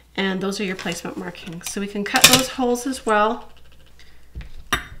 and those are your placement markings. So we can cut those holes as well.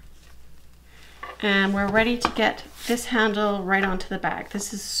 And we're ready to get this handle right onto the bag.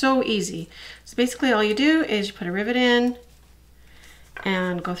 This is so easy. So basically all you do is you put a rivet in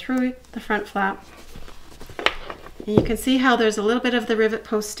and go through the front flap. And you can see how there's a little bit of the rivet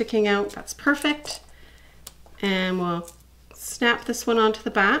post sticking out. That's perfect. And we'll snap this one onto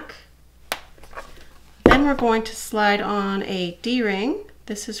the back. Then we're going to slide on a D-ring.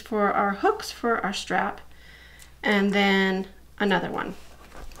 This is for our hooks for our strap. And then another one.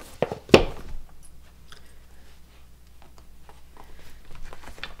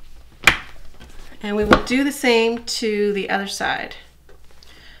 And we will do the same to the other side.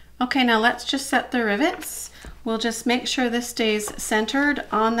 Okay, now let's just set the rivets. We'll just make sure this stays centered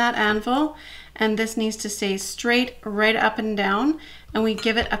on that anvil, and this needs to stay straight right up and down, and we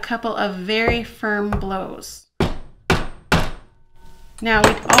give it a couple of very firm blows. Now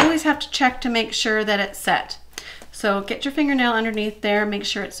we always have to check to make sure that it's set. So get your fingernail underneath there, make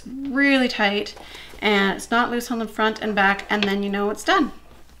sure it's really tight and it's not loose on the front and back, and then you know it's done.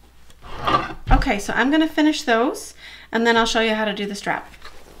 Okay, so I'm going to finish those and then I'll show you how to do the strap.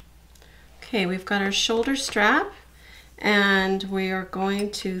 Okay, we've got our shoulder strap and we are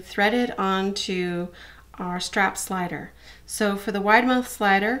going to thread it onto our strap slider. So for the wide mouth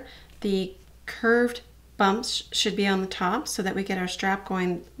slider, the curved bumps should be on the top so that we get our strap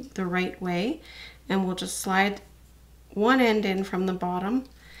going the right way, and we'll just slide one end in from the bottom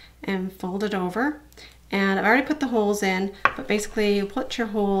and fold it over. And I've already put the holes in, but basically you put your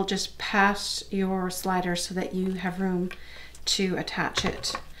hole just past your slider so that you have room to attach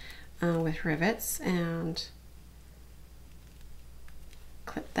it with rivets, and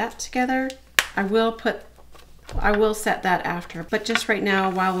clip that together. I will set that after, but just right now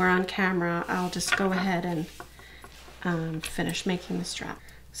while we're on camera, I'll just go ahead and finish making the strap.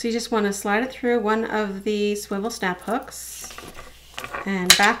 So you just want to slide it through one of the swivel snap hooks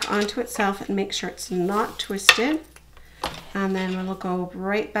and back onto itself and make sure it's not twisted, and then we'll go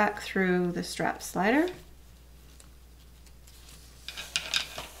right back through the strap slider.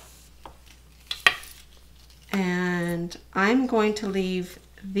 And I'm going to leave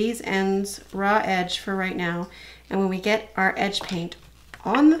these ends raw edge for right now, and when we get our edge paint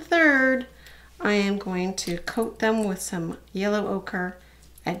on the third, I am going to coat them with some yellow ochre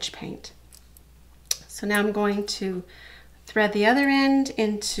edge paint. So now I'm going to thread the other end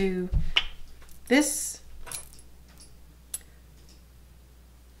into this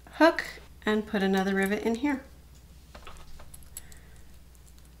hook and put another rivet in here.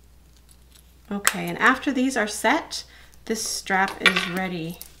 Okay, and after these are set, this strap is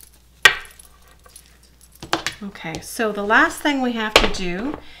ready. Okay, so the last thing we have to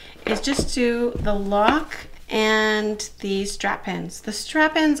do is just do the lock and the strap ends. The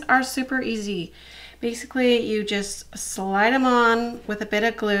strap ends are super easy. Basically, you just slide them on with a bit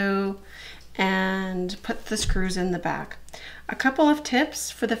of glue and put the screws in the back. A couple of tips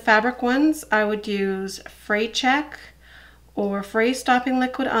for the fabric ones, I would use fray check or fray stopping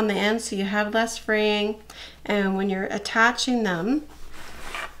liquid on the end so you have less fraying. And when you're attaching them,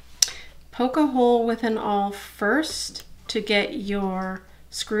 poke a hole with an awl first to get your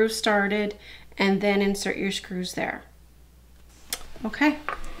screw started and then insert your screws there. Okay,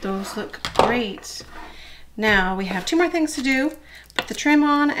 those look great. Now we have two more things to do. Put the trim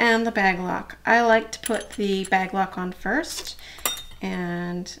on and the bag lock. I like to put the bag lock on first,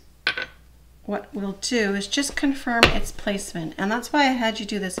 and what we'll do is just confirm its placement, and that's why I had you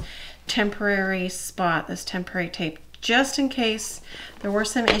do this temporary spot, this temporary tape, just in case there were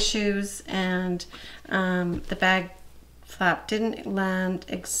some issues and the bag flap didn't land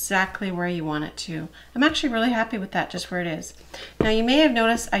exactly where you want it to. I'm actually really happy with that, just where it is. Now you may have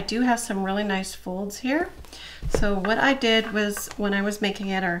noticed I do have some really nice folds here. So what I did was, when I was making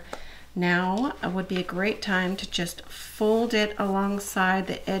it, or now would be a great time to just fold it alongside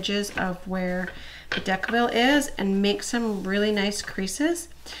the edges of where the deck-a-bill is and make some really nice creases.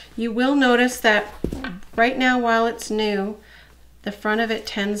 You will notice that right now, while it's new, the front of it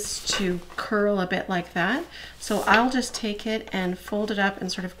tends to curl a bit like that. So I'll just take it and fold it up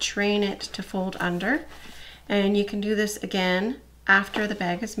and sort of train it to fold under. And you can do this again after the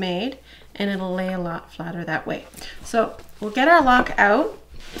bag is made, and it'll lay a lot flatter that way. So we'll get our lock out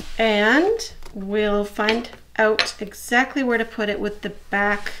and we'll find out exactly where to put it with the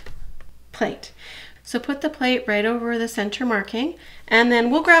back plate. So put the plate right over the center marking, and then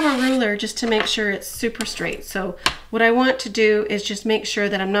we'll grab a ruler just to make sure it's super straight. So what I want to do is just make sure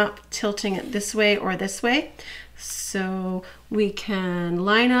that I'm not tilting it this way or this way. So we can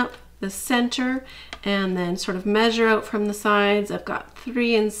line up the center and then sort of measure out from the sides. I've got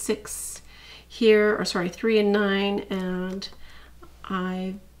 3 and 6 here, or sorry, 3 and 9, and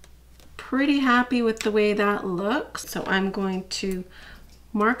I'm pretty happy with the way that looks. So I'm going to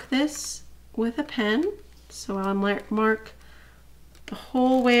mark this with a pen. So I'll mark the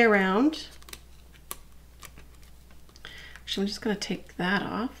whole way around. Actually, I'm just going to take that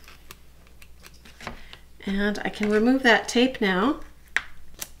off. And I can remove that tape now.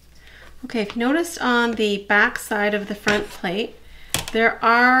 Okay, if you noticed on the back side of the front plate, there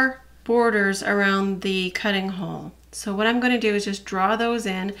are borders around the cutting hole. So what I'm going to do is just draw those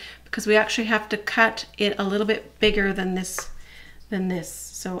in, because we actually have to cut it a little bit bigger than this.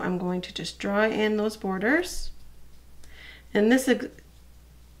 So I'm going to just draw in those borders, and this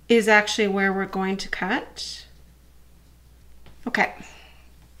is actually where we're going to cut. Okay,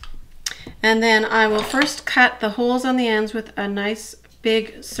 and then I will first cut the holes on the ends with a nice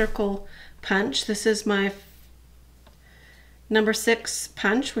big circle punch. This is my number 6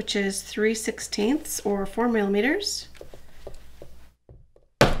 punch, which is 3/16 or 4 millimeters.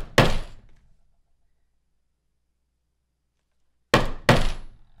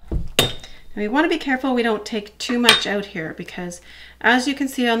 Now we want to be careful we don't take too much out here, because as you can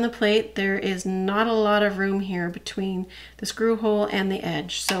see on the plate, there is not a lot of room here between the screw hole and the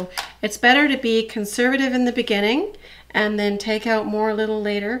edge. So it's better to be conservative in the beginning and then take out more a little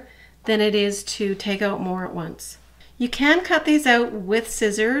later than it is to take out more at once. You can cut these out with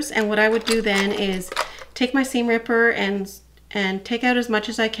scissors, and what I would do then is take my seam ripper and take out as much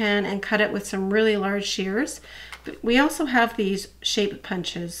as I can and cut it with some really large shears. But we also have these shape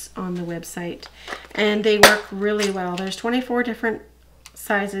punches on the website, and they work really well. There's 24 different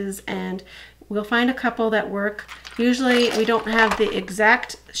sizes, and we'll find a couple that work. Usually we don't have the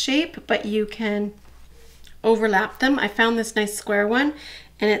exact shape, but you can overlap them. I found this nice square one,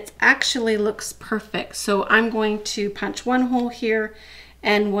 and it actually looks perfect. So I'm going to punch one hole here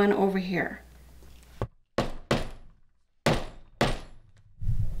and one over here.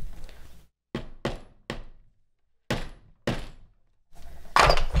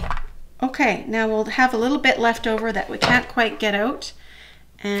 Okay, now we'll have a little bit left over that we can't quite get out,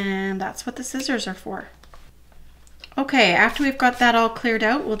 and that's what the scissors are for. Okay, after we've got that all cleared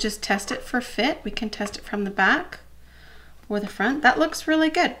out, we'll just test it for fit. We can test it from the back or the front. That looks really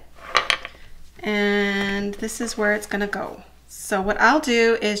good. and this is where it's gonna go. So what I'll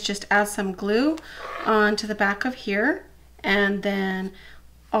do is just add some glue onto the back of here, and then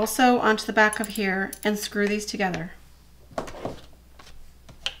also onto the back of here, and screw these together.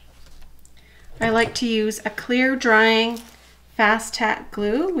 I like to use a clear drying fast tack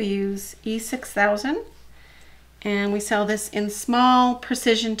glue. We use E6000, and we sell this in small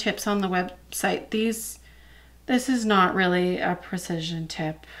precision tips on the website. This is not really a precision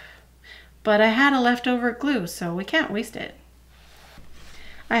tip, but I had a leftover glue, so we can't waste it.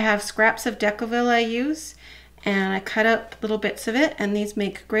 I have scraps of Decovil I use, and I cut up little bits of it, and these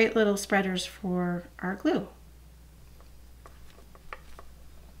make great little spreaders for our glue.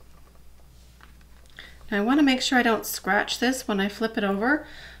 Now I want to make sure I don't scratch this when I flip it over,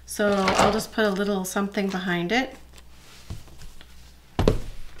 so I'll just put a little something behind it.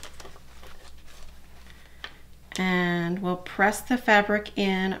 And we'll press the fabric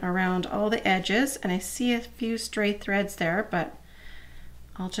in around all the edges, and I see a few stray threads there, but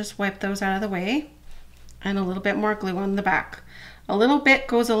I'll just wipe those out of the way, and a little bit more glue on the back. A little bit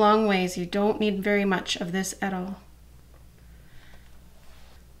goes a long ways. You don't need very much of this at all.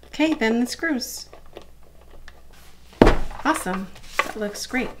 Okay, then the screws. Awesome, that looks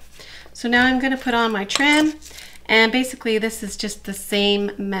great. So now I'm going to put on my trim, and basically this is just the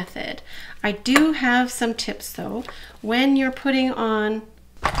same method. I do have some tips though. When you're putting on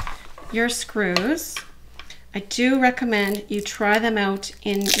your screws, I do recommend you try them out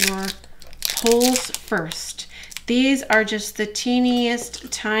in your holes first. These are just the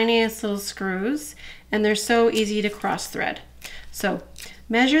teeniest, tiniest little screws, and they're so easy to cross thread. So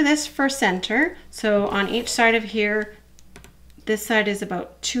measure this for center. So on each side of here, this side is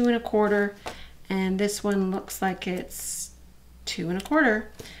about 2 1/4, and this one looks like it's 2 1/4.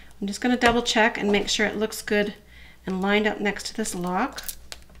 I'm just going to double check and make sure it looks good and lined up next to this lock.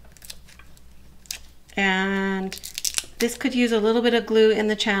 And this could use a little bit of glue in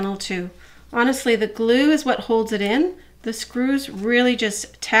the channel too. Honestly, the glue is what holds it in. The screws really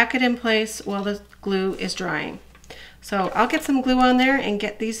just tack it in place while the glue is drying. So I'll get some glue on there and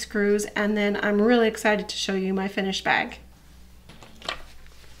get these screws, and then I'm really excited to show you my finished bag.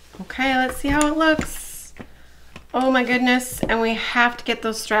 Okay, let's see how it looks. Oh my goodness, and we have to get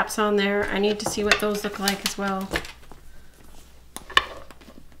those straps on there. I need to see what those look like as well.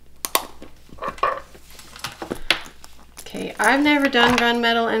 Okay, I've never done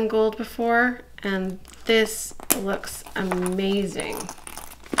gunmetal and gold before, and this looks amazing.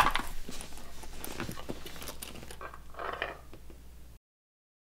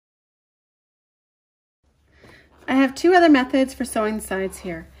 I have 2 other methods for sewing the sides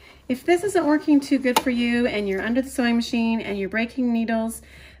here. If this isn't working too good for you and you're under the sewing machine and you're breaking needles,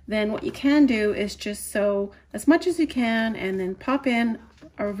 then what you can do is just sew as much as you can and then pop in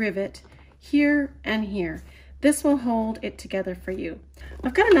a rivet here and here. This will hold it together for you.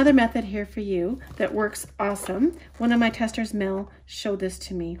 I've got another method here for you that works awesome. One of my testers, Mel, showed this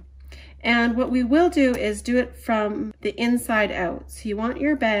to me. And what we will do is do it from the inside out. So you want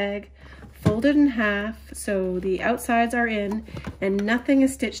your bag folded in half so the outsides are in and nothing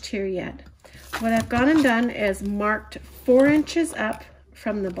is stitched here yet. What I've gone and done is marked 4 inches up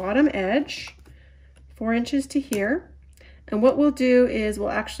from the bottom edge, 4 inches to here. And what we'll do is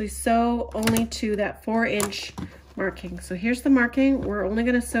we'll actually sew only to that 4-inch marking. So here's the marking. We're only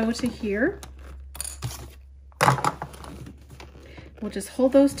going to sew to here. We'll just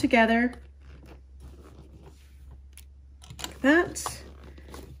hold those together like that.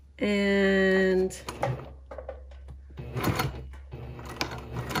 And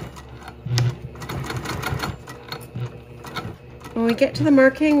when we get to the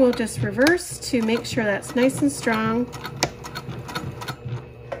marking, we'll just reverse to make sure that's nice and strong.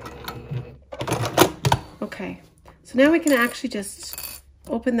 Okay, so now we can actually just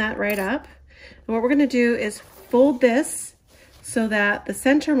open that right up. And what we're going to do is fold this so that the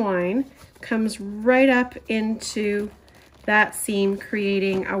center line comes right up into that seam,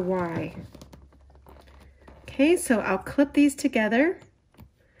 creating a Y. Okay, so I'll clip these together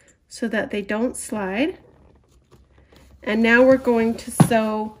so that they don't slide. And now we're going to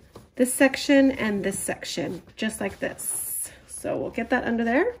sew this section and this section, just like this. So we'll get that under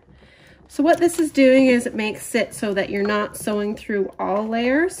there. So what this is doing is it makes it so that you're not sewing through all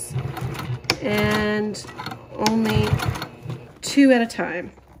layers and only 2 at a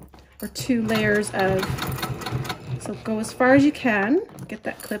time, or 2 layers of. So go as far as you can, get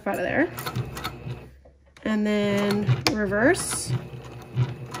that clip out of there, and then reverse.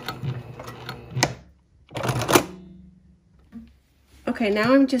 Okay,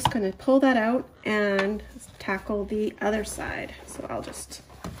 now I'm just going to pull that out and tackle the other side. So I'll just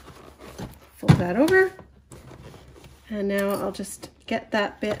Fold that over. And now I'll just get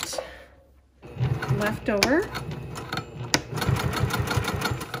that bit left over.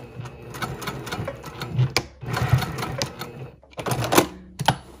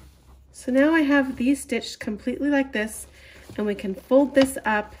 So now I have these stitched completely like this, and we can fold this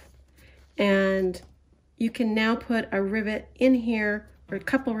up, and you can now put a rivet in here or a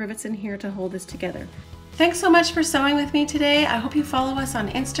couple rivets in here to hold this together. Thanks so much for sewing with me today. I hope you follow us on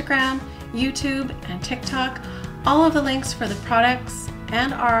Instagram, YouTube, and TikTok. All of the links for the products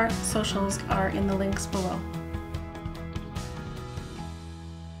and our socials are in the links below.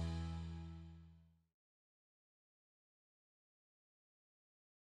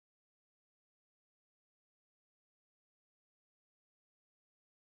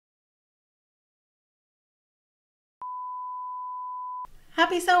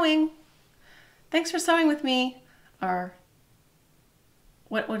 Happy sewing! Thanks for sewing with me. Or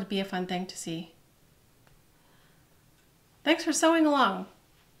what would be a fun thing to see? Thanks for sewing along.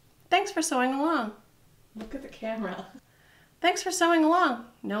 Thanks for sewing along. Look at the camera. Thanks for sewing along.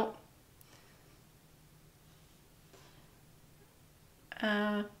 Nope.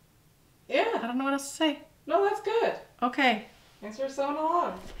 Yeah. I don't know what else to say. No, that's good. Okay. Thanks for sewing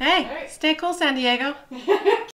along. Hey, All right. stay cool, San Diego.